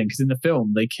positive thing because in the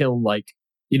film they kill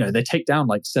they take down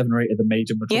like 7 or 8 of the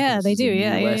major metropolises. Yeah, they do.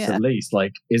 in the US Yeah. at least.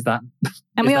 Like, is that?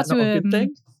 And is we that have not a to good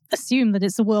thing? assume that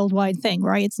it's a worldwide thing,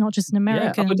 right? It's not just an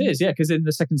American. Yeah, it is. Yeah, because in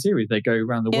the second series they go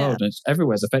around the Yeah. world and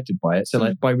everywhere's affected by it. So,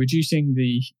 like, by reducing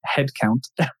the head count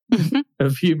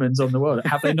of humans on the world,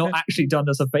 have they not actually done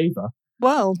us a favor?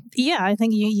 Well, yeah, I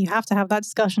think you have to have that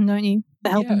discussion, don't you?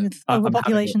 Helping with I'm having it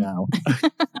overpopulation. now.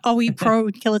 Are we pro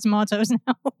Killer Tomatoes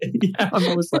now? Yeah, I'm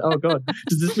always like, oh God,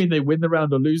 does this mean they win the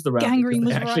round or lose the round? Gangrene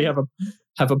Because was they actually right.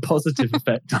 have a positive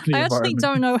effect on the I actually environment.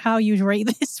 don't know how you'd rate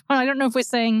this one. I don't know if we're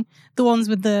saying the ones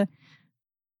with the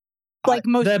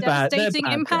most they're bad- they're devastating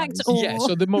bad impact, guys. or Yeah,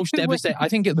 so the most devastating, I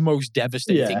think the most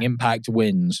devastating impact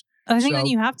wins. I think then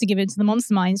so- you have to give it to the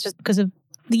Monster Mines just because of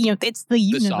it's the The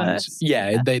universe. science.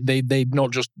 Yeah, they've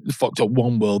not just fucked up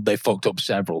one world, they fucked up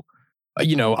several.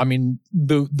 I mean,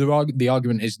 the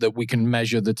argument is that we can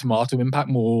measure the tomato impact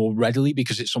more readily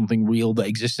because it's something real that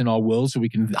exists in our world, so we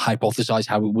can hypothesize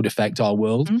how it would affect our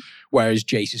world. Mm. Whereas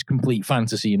Jace is complete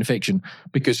fantasy and fiction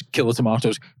because Killer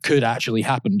Tomatoes could actually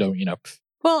happen, don't you know?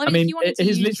 Well, I mean, if you wanted it to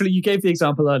is use- literally, you gave the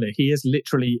example earlier, he has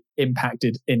literally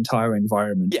impacted entire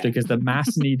environment Yeah. because the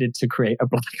mass needed to create a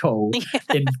black hole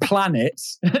in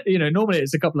planets. Normally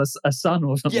it's a sun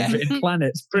or something, Yeah. but in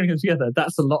planets, bring them together,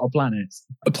 that's a lot of planets.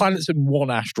 Planets and one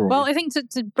asteroid. Well, I think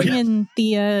to bring in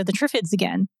the Triffids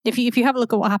again, if you have a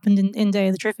look at what happened in Day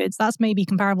of the Triffids, that's maybe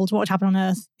comparable to what would happen on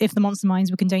Earth if the Monster Mines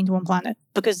were contained to one planet,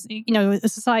 because the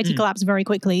society collapsed very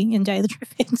quickly in Day of the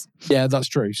Triffids. Yeah, that's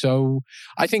true. So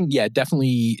I think,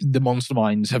 definitely the Monster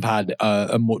Mines have had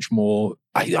a much more...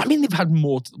 I mean, they've had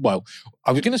more... Well,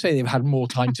 I was going to say they've had more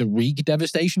time to wreak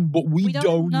devastation, but we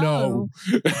don't know.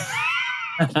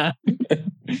 You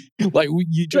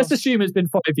Let's just... assume it's been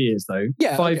 5 years, though.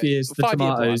 Yeah, 5 okay. years, the 5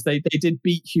 year tomatoes, they did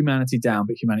beat humanity down,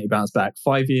 but humanity bounced back.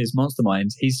 5 years, Monster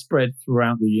Mines, he's spread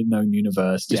throughout the known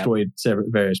universe, destroyed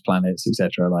various planets,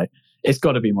 etc. Like, it's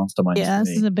got to be Monster Mines. Yeah, for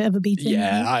this me. is a bit of a beating.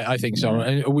 Yeah, I think so.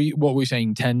 And what are we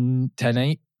saying?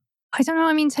 10-8? I don't know.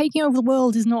 I mean, taking over the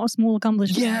world is not a small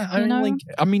accomplishment. Yeah, you know?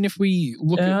 if we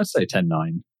look at... I'd say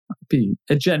 10-9. Be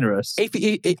generous.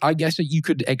 I guess that you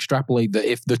could extrapolate that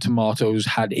if the tomatoes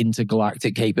had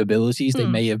intergalactic capabilities, they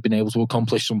may have been able to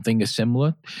accomplish something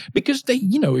similar. Because they,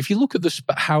 if you look at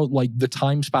the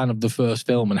time span of the first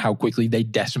film and how quickly they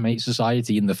decimate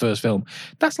society in the first film,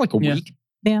 that's like a week.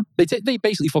 Yeah. They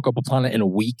basically fuck up a planet in a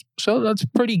week. So that's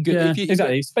pretty good. Yeah,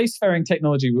 exactly. Spacefaring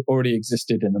technology already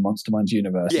existed in the Monster Mines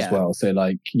universe as well. So,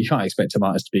 like, you can't expect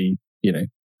tomatoes to be,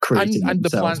 creating and the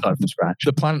themselves plant from scratch.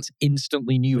 The plants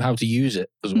instantly knew how to use it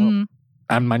as well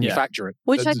and manufacture it.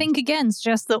 Which I think, again,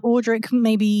 suggests that Audric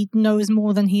maybe knows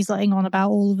more than he's letting on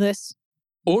about all of this.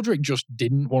 Audric just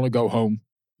didn't want to go home.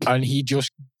 And he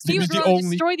just... He would rather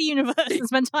destroy the universe and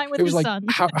spend time with his son.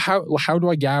 How do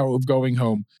I get out of going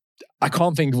home? I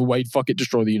can't think of a way. Fuck it,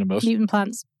 destroy the universe. Mutant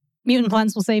plants. Mutant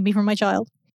plants will save me from my child.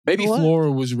 Maybe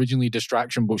Flora was originally a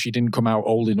distraction, but she didn't come out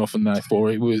old enough, and therefore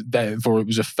it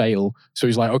was a fail. So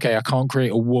he's like, okay, I can't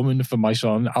create a woman for my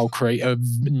son. I'll create a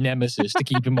nemesis to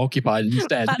keep him occupied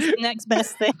instead. That's the next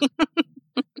best thing.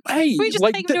 Hey, We just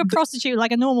like take him to a prostitute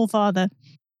like a normal father.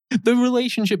 the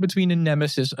relationship between a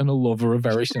nemesis and a lover are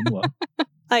very similar.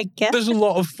 I guess. There's a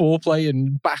lot of foreplay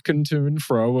and back and to and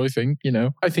fro, I think,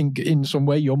 I think in some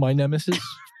way you're my nemesis.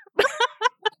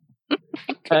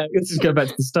 Let's just go back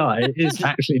to the start. It is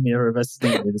actually Nero versus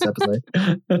Nero this episode.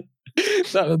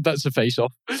 That's a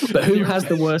face-off. But who has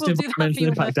the worst We'll do that environmental for your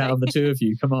impact out of the two of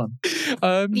you? Come on.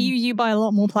 You buy a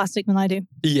lot more plastic than I do.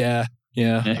 Yeah.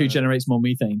 Who generates more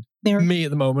methane? Me at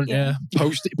the moment, yeah.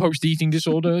 Post eating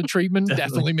disorder treatment,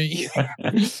 Definitely.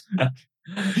 definitely me.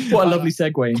 What a lovely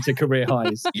segue into career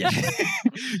highs. Yeah.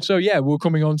 So yeah, we're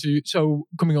coming on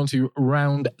to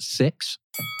round 6.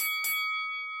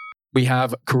 We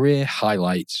have career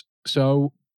highlights.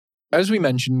 So as we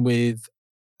mentioned with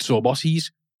Sorbos,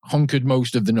 he's conquered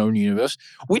most of the known universe.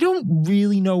 We don't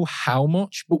really know how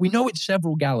much, but we know it's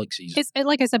several galaxies. It's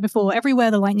like I said before,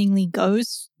 everywhere the Lightning League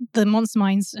goes, the monster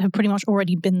minds have pretty much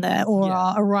already been there or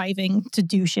are arriving to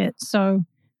do shit. So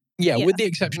yeah, with the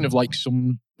exception of like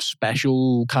some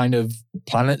special kind of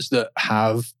planets that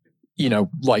have,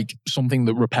 like something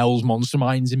that repels monster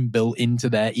minds inbuilt into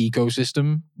their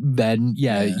ecosystem, then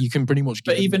you can pretty much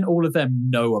But even all of them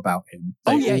know about him.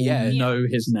 They know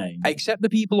his name. Except the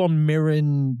people on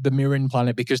the Mirren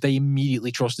planet, because they immediately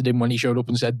trusted him when he showed up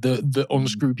and said the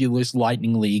unscrupulous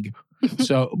Lightning League.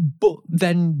 So, but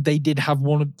then they did have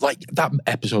one of, like, that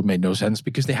episode made no sense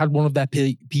because they had one of their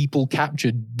people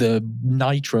captured, the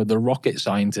Nitra, the rocket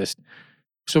scientist.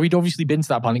 So he'd obviously been to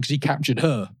that planet because he captured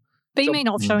her. But he may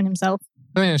not have shown himself.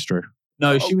 I mean, that's true.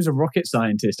 No, she was a rocket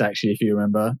scientist, actually, if you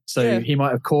remember. So he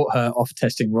might have caught her off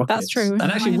testing rockets. That's true. And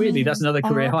actually, weirdly, that's another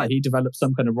career high. He developed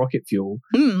some kind of rocket fuel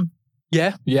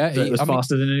Yeah. that was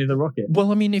faster than any other rocket.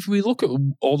 Well, I mean, if we look at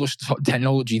all the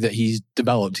technology that he's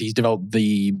developed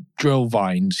the drill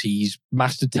vines, he's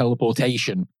mastered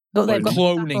teleportation, But they've got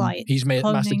cloning, satellites, he's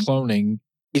mastered cloning,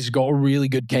 he's got a really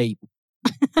good cape.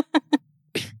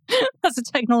 That's a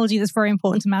technology that's very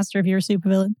important to master if you're a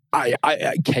supervillain.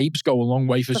 Capes go a long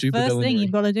way for supervillain. First thing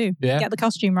you've got to do. Yeah. Get the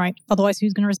costume right. Otherwise,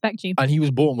 who's going to respect you? And he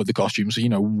was born with the costume, so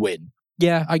win.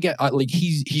 Yeah, I get.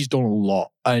 He's done a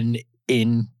lot, and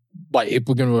in if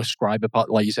we're going to ascribe a part,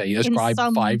 like you say, ascribe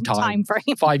 5 times. Time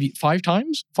frame. Five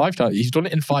times. He's done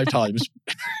it in 5 times.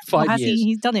 5 years.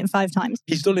 He's done it 5 times.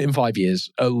 He's done it in 5 years,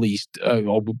 at least,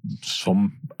 or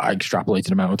some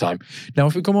extrapolated amount of time. Now,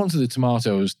 if we come on to the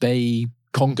tomatoes, they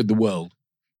conquered the world.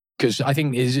 Because I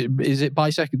think, is it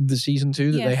by the season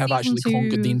 2 that they have actually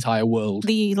conquered the entire world?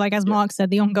 As Mark said,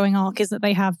 the ongoing arc is that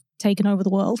they have taken over the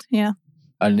world. Yeah.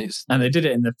 And they did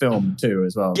it in the film too,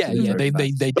 as well. Yeah, they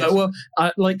did.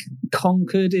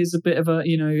 Conquered is a bit of a,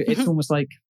 it's almost like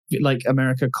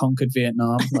America conquered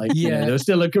Vietnam. There was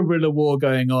still a guerrilla war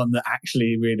going on that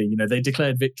actually really, they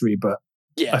declared victory, but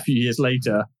a few years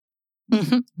later,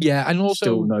 yeah, and also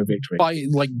still no victory.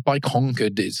 By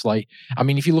conquered, it's like, I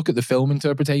mean, if you look at the film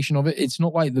interpretation of it, it's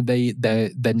not like that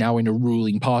they're now in a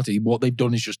ruling party. What they've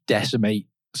done is just decimate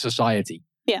society.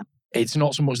 Yeah. It's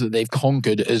not so much that they've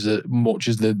conquered as much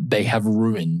as that they have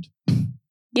ruined.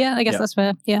 Yeah, I guess that's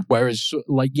fair. Yeah. Whereas,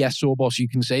 Sorbos, you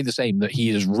can say the same, that he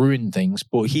has ruined things,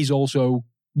 but he's also,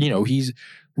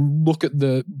 look at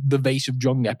the Vase of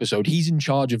Jung episode. He's in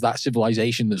charge of that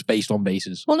civilization that's based on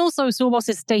vases. Well, and also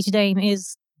Sorbos' stated aim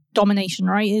is domination,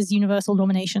 right? Is universal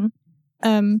domination.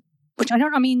 Which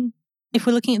if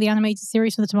we're looking at the animated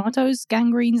series for the tomatoes,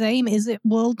 Gangrene's aim, is it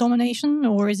world domination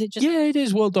or is it just... Yeah, it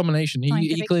is world domination.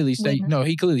 He clearly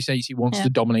states he wants to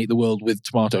dominate the world with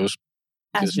tomatoes.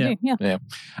 As you do, yeah.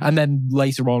 And then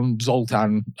later on,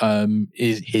 Zoltan,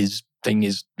 his thing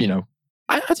is,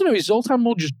 I don't know, is Zoltan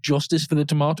more just justice for the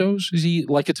tomatoes? Is he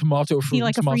like a tomato Is he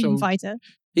like a freedom fighter?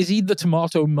 Is he the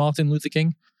tomato Martin Luther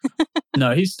King?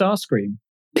 No, he's Starscream.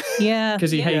 Yeah.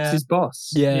 Because he hates his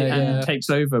boss. And takes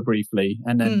over briefly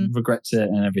and then regrets it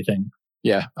and everything.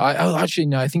 Yeah. I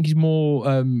think he's more,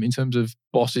 in terms of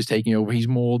bosses taking over, he's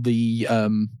more he's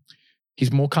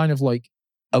more kind of like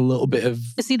a little bit of...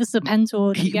 Is he the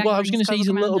Serpentor? I was going to say he's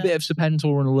a little bit of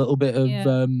Serpentor and a little bit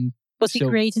of... Was he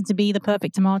created to be the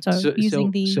perfect tomato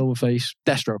using the Silverface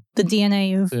Destro, the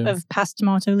DNA of past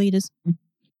tomato leaders?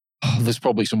 Oh, there's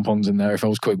probably some puns in there if I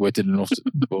was quick-witted enough.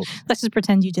 But let's just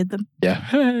pretend you did them. Yeah,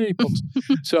 hey, puns.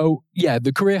 So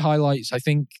the career highlights. I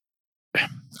think,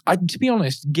 to be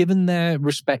honest, given their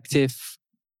respective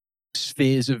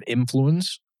spheres of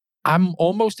influence, I'm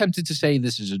almost tempted to say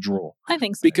this is a draw. I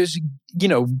think so because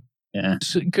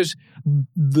because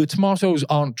the tomatoes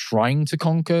aren't trying to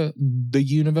conquer the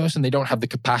universe and they don't have the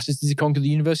capacity to conquer the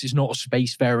universe. It's not a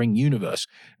spacefaring universe.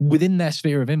 Within their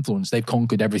sphere of influence, they've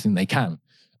conquered everything they can.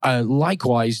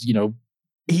 Likewise,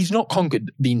 he's not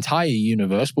conquered the entire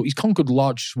universe, but he's conquered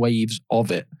large swathes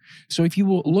of it. So if you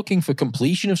were looking for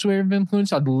completion of Sphere of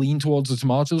Influence, I'd lean towards the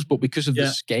tomatoes, but because of the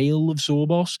scale of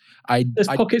Sorbos, there's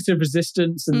pockets of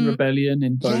resistance and rebellion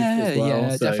in both as well.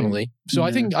 Yeah, so, definitely. So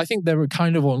I think they were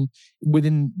kind of on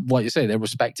within, like you say, their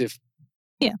respective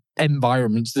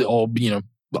environments that, or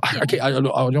I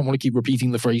don't want to keep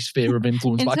repeating the phrase sphere of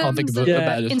influence, but I can't think of a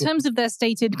better. In terms of their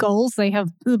stated goals, they have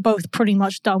both pretty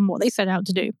much done what they set out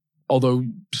to do. Although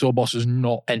Sorbos has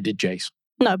not ended Jace.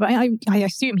 No, but I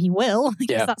assume he will,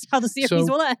 because that's how the series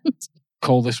will end.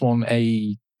 Call this one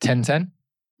a 10-10?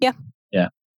 Yeah. Yeah.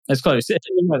 It's close.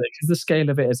 Because the scale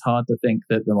of it is hard to think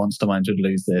that the Monster Minds would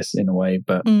lose this in a way,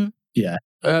 but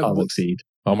I'll exceed.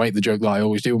 I'll make the joke that I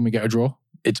always do when we get a draw.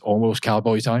 It's almost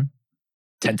cowboy time.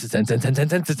 10 to 10, 10, 10, 10,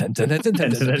 10 to 10, 10, 10, 10,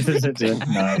 10, 10, 10.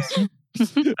 Nice.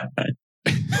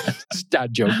 It's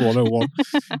dad joke 101.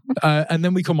 And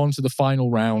then we come on to the final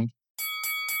round.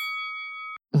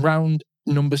 Round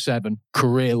number 7,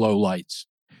 career lowlights.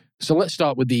 So let's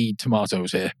start with the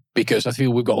tomatoes here, because I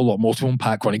feel we've got a lot more to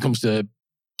unpack when it comes to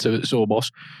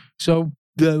Sorbos. So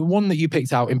the one that you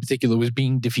picked out in particular was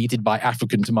being defeated by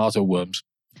African tomato worms.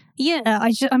 Yeah,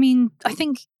 I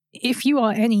think if you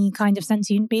are any kind of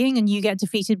sentient being and you get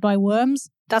defeated by worms,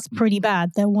 that's pretty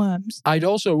bad. They're worms. I'd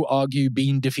also argue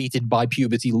being defeated by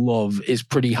puberty love is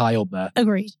pretty high up there.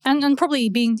 Agreed. And probably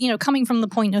being, coming from the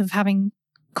point of having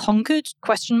conquered,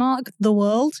 the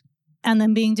world, and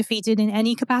then being defeated in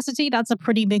any capacity, that's a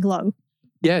pretty big low.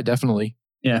 Yeah, definitely.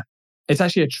 Yeah. It's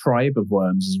actually a tribe of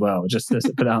worms as well, just to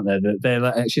put out there that they're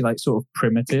actually like sort of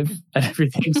primitive and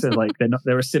everything. So like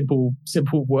they're a simple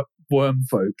worm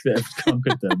folk that have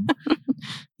conquered them.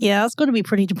 Yeah, that's got to be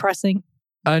pretty depressing.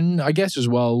 And I guess as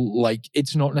well, like,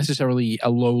 it's not necessarily a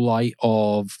low light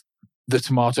of the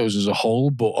tomatoes as a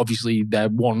whole, but obviously their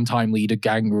one-time leader,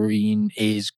 Gangrene,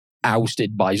 is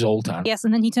ousted by Zoltan. Yes,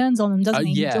 and then he turns on them, doesn't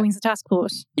he? He joins the task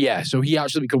force. Yeah, so he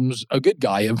actually becomes a good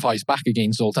guy and fights back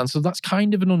against Zoltan. So that's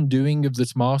kind of an undoing of the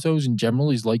tomatoes in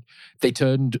general. Is like they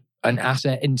turned an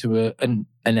asset into an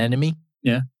enemy.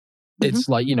 Yeah. It's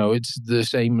like, it's the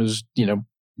same as,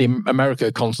 in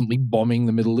America constantly bombing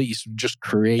the Middle East, just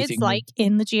creating... It's like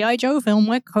in the G.I. Joe film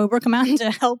where Cobra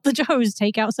Commander helped the Joes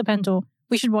take out Serpentor.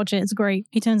 We should watch it. It's great.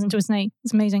 He turns into a snake.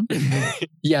 It's amazing.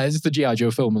 Yeah, it's the G.I.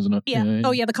 Joe film, isn't it? Yeah.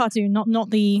 Oh, yeah, the cartoon, not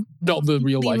the... Not the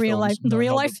real life films. The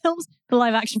real life films? The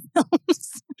live action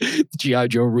films. G.I.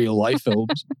 Joe real life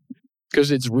films. Because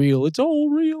it's real. It's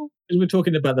all real. As we're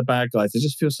talking about the bad guys, I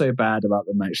just feel so bad about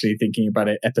them actually thinking about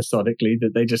it episodically,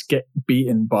 that they just get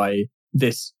beaten by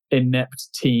this inept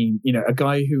team. A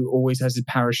guy who always has his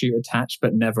parachute attached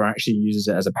but never actually uses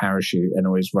it as a parachute and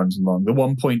always runs along.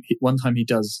 One time he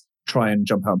does try and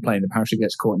jump out of a plane, the parachute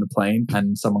gets caught in the plane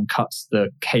and someone cuts the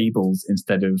cables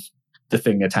instead of the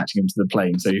thing attaching him to the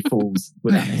plane, so he falls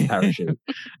without his parachute.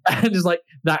 And it's like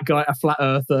that guy, a flat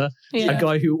earther, a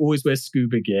guy who always wears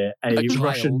scuba gear, a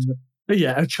Russian...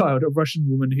 Yeah, a Russian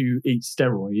woman who eats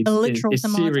steroids. A literal is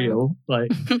cereal.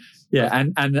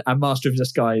 And a master of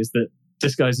disguise that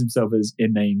disguises himself as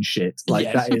inane shit.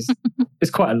 That is,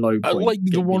 it's quite a low point. Like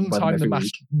the one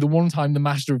time the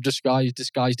master of disguise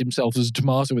disguised himself as a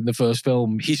tomato in the first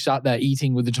film, he sat there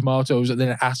eating with the tomatoes and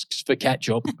then asks for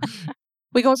ketchup.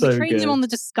 We trained him on the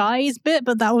disguise bit,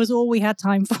 but that was all we had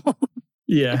time for.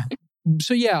 Yeah.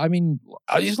 So yeah, I mean,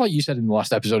 it's like you said in the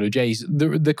last episode of Jace,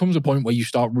 there comes a point where you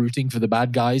start rooting for the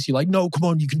bad guys. You're like, no, come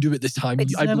on, you can do it this time.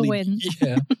 I believe. Win.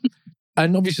 Yeah.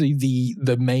 And obviously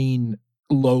the main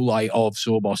low light of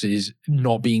Sorbos is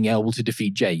not being able to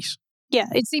defeat Jace. Yeah,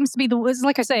 it seems to be it's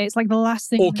like I say, it's like the last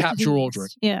thing. Or capture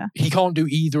Ordric. Yeah. He can't do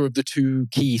either of the two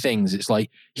key things. It's like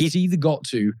he's either got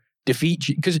to defeat,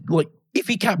 because like if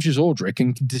he captures Ordric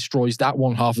and destroys that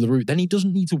one half of the route, then he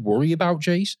doesn't need to worry about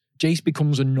Jace. Jace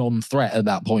becomes a non-threat at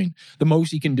that point. The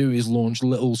most he can do is launch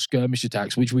little skirmish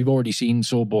attacks, which we've already seen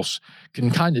Sorbos can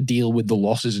kind of deal with the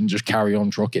losses and just carry on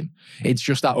trucking. It's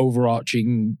just that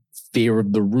overarching fear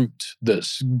of the route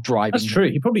that's driving. That's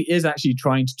true. He probably is actually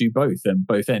trying to do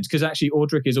both ends, because actually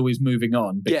Ordric is always moving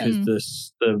on because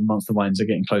the monster minds are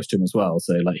getting close to him as well.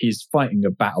 So like he's fighting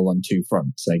a battle on two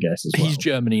fronts, I guess, as well. He's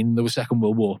Germany in the Second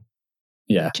World War.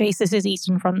 Yeah. Jace is his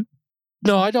Eastern Front.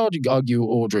 No, I'd argue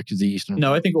Ordric is the Eastern Front.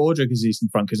 No, I think Ordric is the Eastern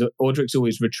Front because Ordric's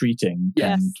always retreating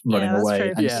and running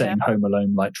away and setting Home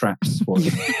Alone like traps for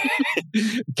him.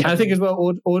 And I think as well,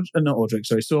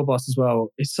 Sorbos as well.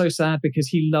 It's so sad because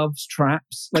he loves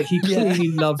traps. Like he clearly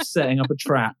loves setting up a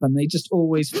trap, and they just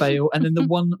always fail. And then the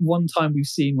one time we've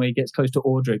seen where he gets close to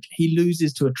Ordric, he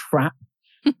loses to a trap.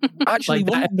 Actually,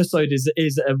 Like that episode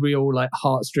is a real like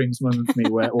heartstrings moment for me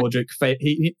where Audric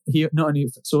he not only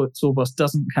Sawboss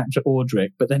doesn't capture Audric,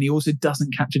 but then he also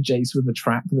doesn't capture Jace with a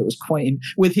trap that was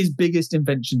with his biggest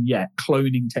invention yet,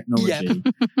 cloning technology.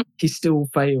 He still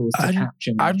fails to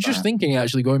capture him. I'm just thinking,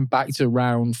 actually, going back to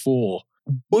round 4,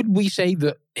 would we say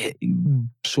that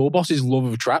Sawboss's love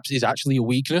of traps is actually a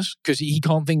weakness because he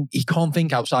can't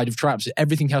think outside of traps?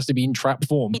 Everything has to be in trap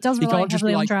form. He does rely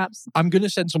heavily on traps. I'm going to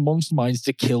send some monster minds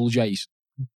to kill Jace.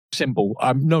 Simple.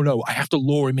 No, I have to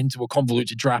lure him into a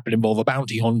convoluted trap and involve a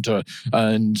bounty hunter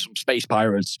and some space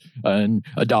pirates and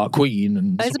a Dark Queen.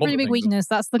 And it's a pretty big weakness.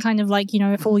 That's the kind of like,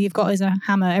 if all you've got is a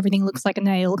hammer, everything looks like a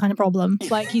nail kind of problem.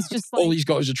 Like he's just like, all he's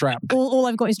got is a trap. All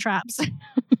I've got is traps.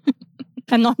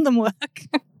 And none of them work.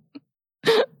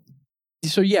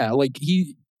 So yeah,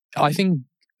 I think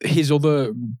his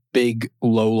other big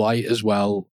lowlight as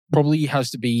well probably has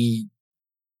to be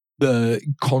the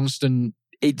constant.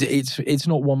 It's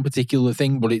not one particular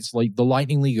thing, but it's like the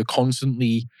Lightning League are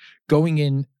constantly going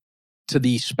in to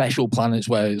these special planets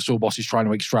where Sawboss is trying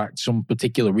to extract some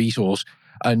particular resource,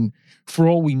 and for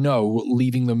all we know,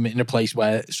 leaving them in a place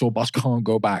where Sawboss can't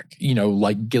go back.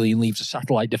 Like Gillian leaves a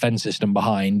satellite defense system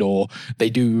behind, or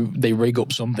they rig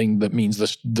up something that means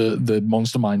the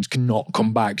monster mines cannot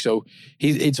come back. So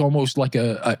it's almost like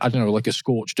like a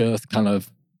scorched earth kind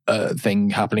of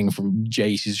thing happening from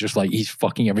Jace. Is just like he's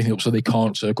fucking everything up so they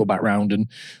can't circle back round and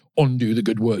undo the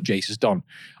good work Jace has done.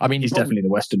 I mean, he's definitely the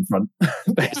Western Front,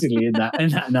 basically in that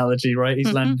analogy, right?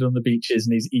 He's landed on the beaches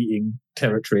and he's eating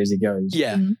territory as he goes.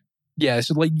 Yeah. Mm-hmm. Yeah,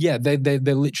 so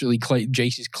they're literally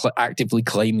Jace is actively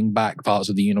claiming back parts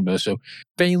of the universe. So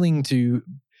failing to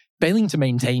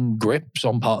maintain grips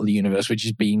on part of the universe, which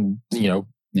is being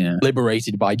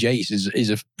liberated by Jace, is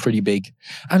a pretty big.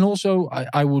 And also,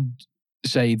 I would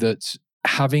say that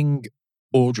having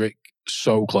Audric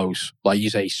so close, like you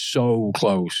say, so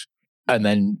close, and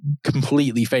then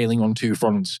completely failing on 2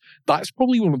 fronts, that's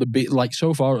probably one of the big, like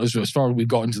so far as far as we've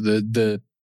got into the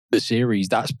series,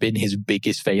 that's been his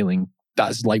biggest failing.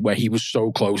 That's like where he was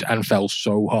so close and fell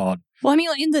so hard. Well, I mean,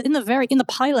 like in the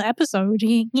pilot episode,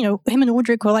 him and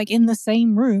Audric were like in the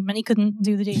same room and he couldn't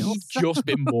do the deal. He'd just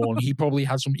been born. He probably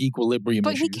had some equilibrium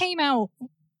but issues. He came out,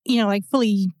 like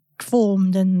fully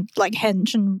formed and like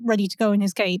hench and ready to go in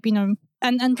his cape,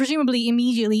 and presumably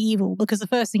immediately evil because the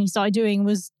first thing he started doing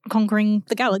was conquering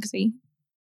the galaxy.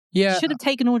 Yeah, should have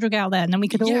taken Audric out there, and then we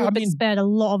could all have been spared a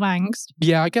lot of angst.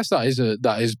 Yeah, I guess that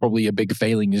is probably a big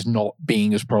failing, is not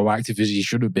being as proactive as he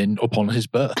should have been upon his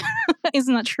birth.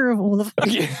 Isn't that true of all of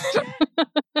us?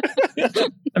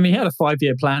 I mean, he had a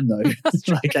 5-year plan though.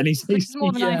 And he's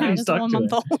more than I had as a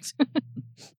 1-month-old.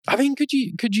 I mean, could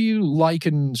you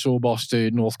liken Sawboss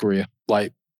to North Korea,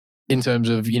 like in terms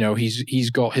of he's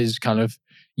got his kind of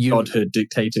godhood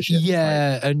dictatorship.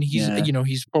 Yeah, right? And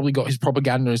he's probably got his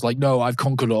propaganda. Is like, no, I've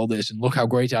conquered all this, and look how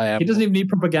great I am. He doesn't even need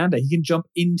propaganda. He can jump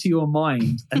into your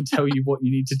mind and tell you what you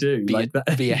need to do.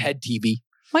 Via head TV.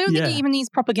 I don't think he even needs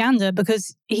propaganda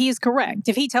because he is correct.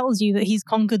 If he tells you that he's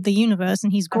conquered the universe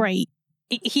and he's great,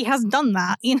 he has done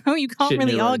that. You can't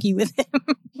really argue with him.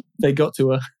 They got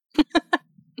to her.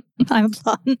 I'm a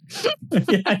plant.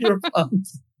 Yeah, you're a plant.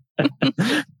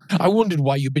 I wondered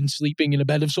why you've been sleeping in a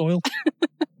bed of soil.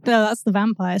 No, that's the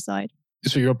vampire side.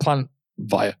 So you're a plant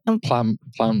via plant.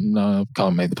 No,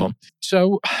 can't make the pun.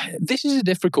 So this is a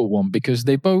difficult one because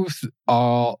they both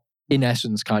are, in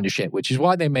essence, kind of shit, which is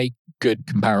why they make good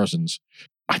comparisons.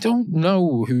 I don't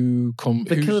know who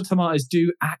the Killer Tomatoes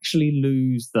do actually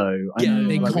lose, though.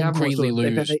 They concretely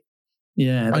lose.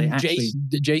 And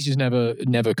Jace is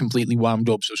never completely wound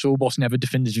up, so Sawboss never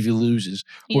definitively loses.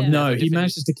 Yeah. No, he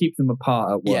manages to keep them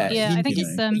apart at work. Yeah, I think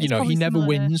it's he never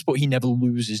wins, but he never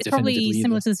loses. It's probably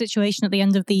similar to the situation at the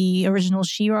end of the original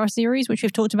She-Ra series, which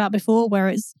we've talked about before, where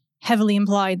it's heavily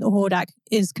implied that Hordak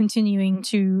is continuing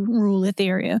to rule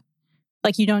Etheria.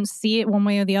 Like, you don't see it one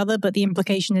way or the other, but the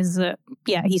implication is that,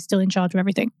 he's still in charge of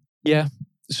everything. Yeah.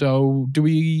 So do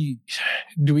we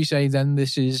say then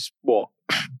this is what?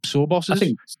 Sawbosses? I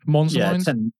think Monster Minds?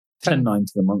 10-9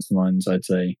 to the Monster Minds, I'd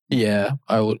say. Yeah,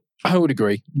 I would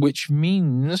agree. Which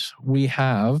means we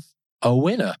have a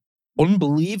winner.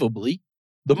 Unbelievably,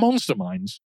 the Monster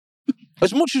Minds.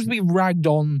 As much as we ragged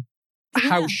on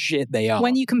how shit they are.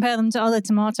 When you compare them to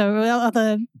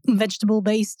other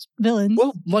vegetable-based villains.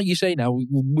 Well, like you say now,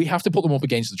 we have to put them up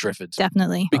against the Triffids.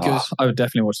 Definitely. Because I would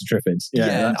definitely watch the Triffids.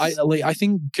 Yeah, I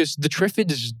think because the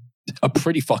Triffids are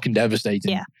pretty fucking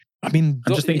devastating. Yeah. I mean,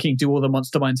 I'm just thinking, do all the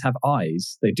Monster Minds have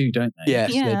eyes? They do, don't they?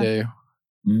 Yes, they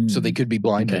do. So they could be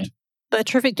blinded. Okay. But a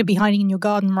Triffic could be hiding in your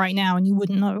garden right now and you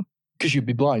wouldn't know. Because you'd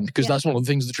be blind. Because that's one of the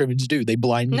things the Triffids do. They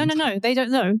blind you. No. They don't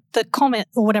know. The comet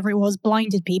or whatever it was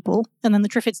blinded people, and then the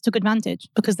Triffids took advantage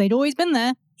because they'd always been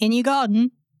there in your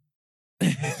garden.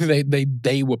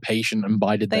 they were patient and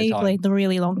bided their They time. played the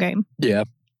really long game. Yeah.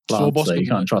 Plants, so you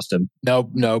can't trust them.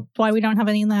 No. That's why we don't have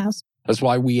any in the house. That's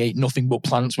why we ate nothing but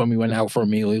plants when we went out for a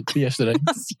meal yesterday.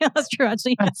 That's true,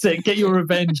 actually. That's it. Get your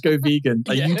revenge. Go vegan.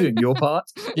 Are you doing your part?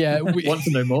 Yeah. Want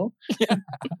to know more?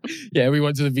 Yeah, we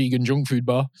went to the vegan junk food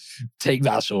bar. Take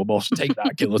that, Sorbos. Take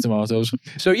that, Killer Tomatoes.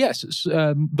 So yes,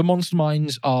 the Monster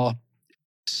Mines are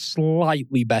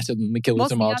slightly better than the Killer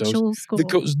What's Tomatoes. the actual score?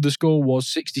 The score was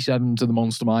 67 to the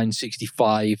Monster Mine,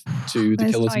 65 to the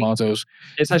That's Killer tight. Tomatoes.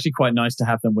 It's actually quite nice to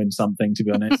have them win something, to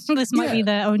be honest. This might be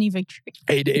their only victory.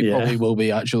 It probably will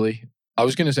be, actually. I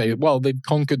was going to say, well, they've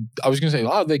conquered. I was going to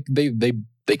say,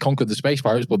 they conquered the space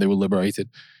pirates, but they were liberated.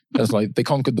 It's like they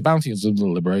conquered the bounty hunters and were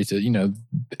liberated. You know,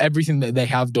 everything that they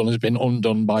have done has been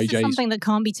undone by This is Jace. something that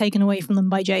can't be taken away from them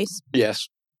by Jace, Yes.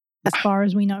 as far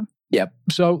as we know. Yep.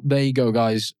 So there you go,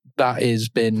 guys. That has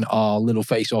been our little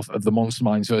face-off of the Monster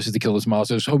Mines versus the Killer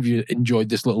Tomatoes. Hope you enjoyed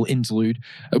this little interlude.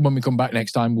 And when we come back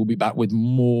next time, we'll be back with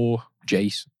more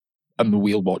Jace and the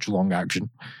Wheel Watch long action.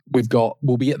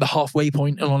 We'll be at the halfway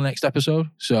point in our next episode.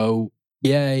 So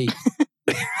yay.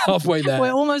 Halfway there.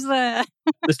 We're almost there.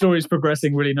 The story's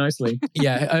progressing really nicely.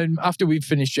 Yeah, and after we've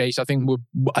finished Jace, I think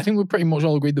we're pretty much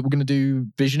all agreed that we're going to do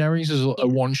Visionaries as a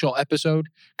one-shot episode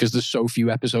because there's so few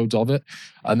episodes of it,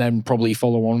 and then probably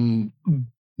follow on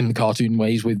in the cartoon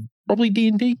ways with probably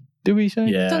D&D. Do we say?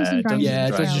 Yeah, Dungeons and Dragons. Yeah,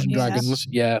 Dungeons and Yeah. Dragons.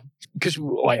 Yeah, because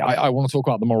I want to talk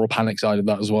about the moral panic side of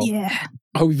that as well. Yeah.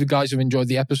 Hope you guys have enjoyed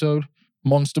the episode.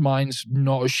 Monster Mines,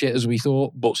 not as shit as we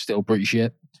thought, but still pretty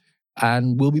shit.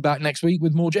 And we'll be back next week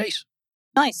with more Jace.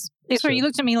 Nice. Sorry, you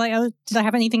looked at me like, oh, did I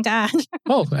have anything to add?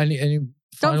 Oh, any Don't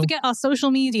final? forget our social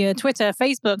media, Twitter,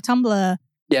 Facebook, Tumblr.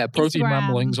 Yeah, Protein Instagram.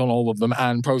 Ramblings on all of them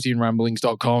and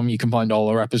proteinramblings.com. You can find all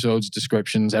our episodes,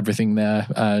 descriptions, everything there.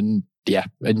 And yeah,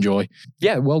 enjoy.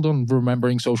 Yeah, well done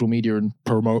remembering social media and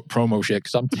promo shit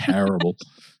because I'm terrible.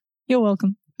 You're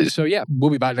welcome. So yeah, we'll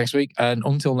be back next week. And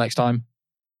until next time,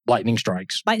 lightning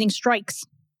strikes. Lightning strikes.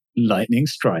 Lightning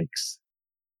strikes.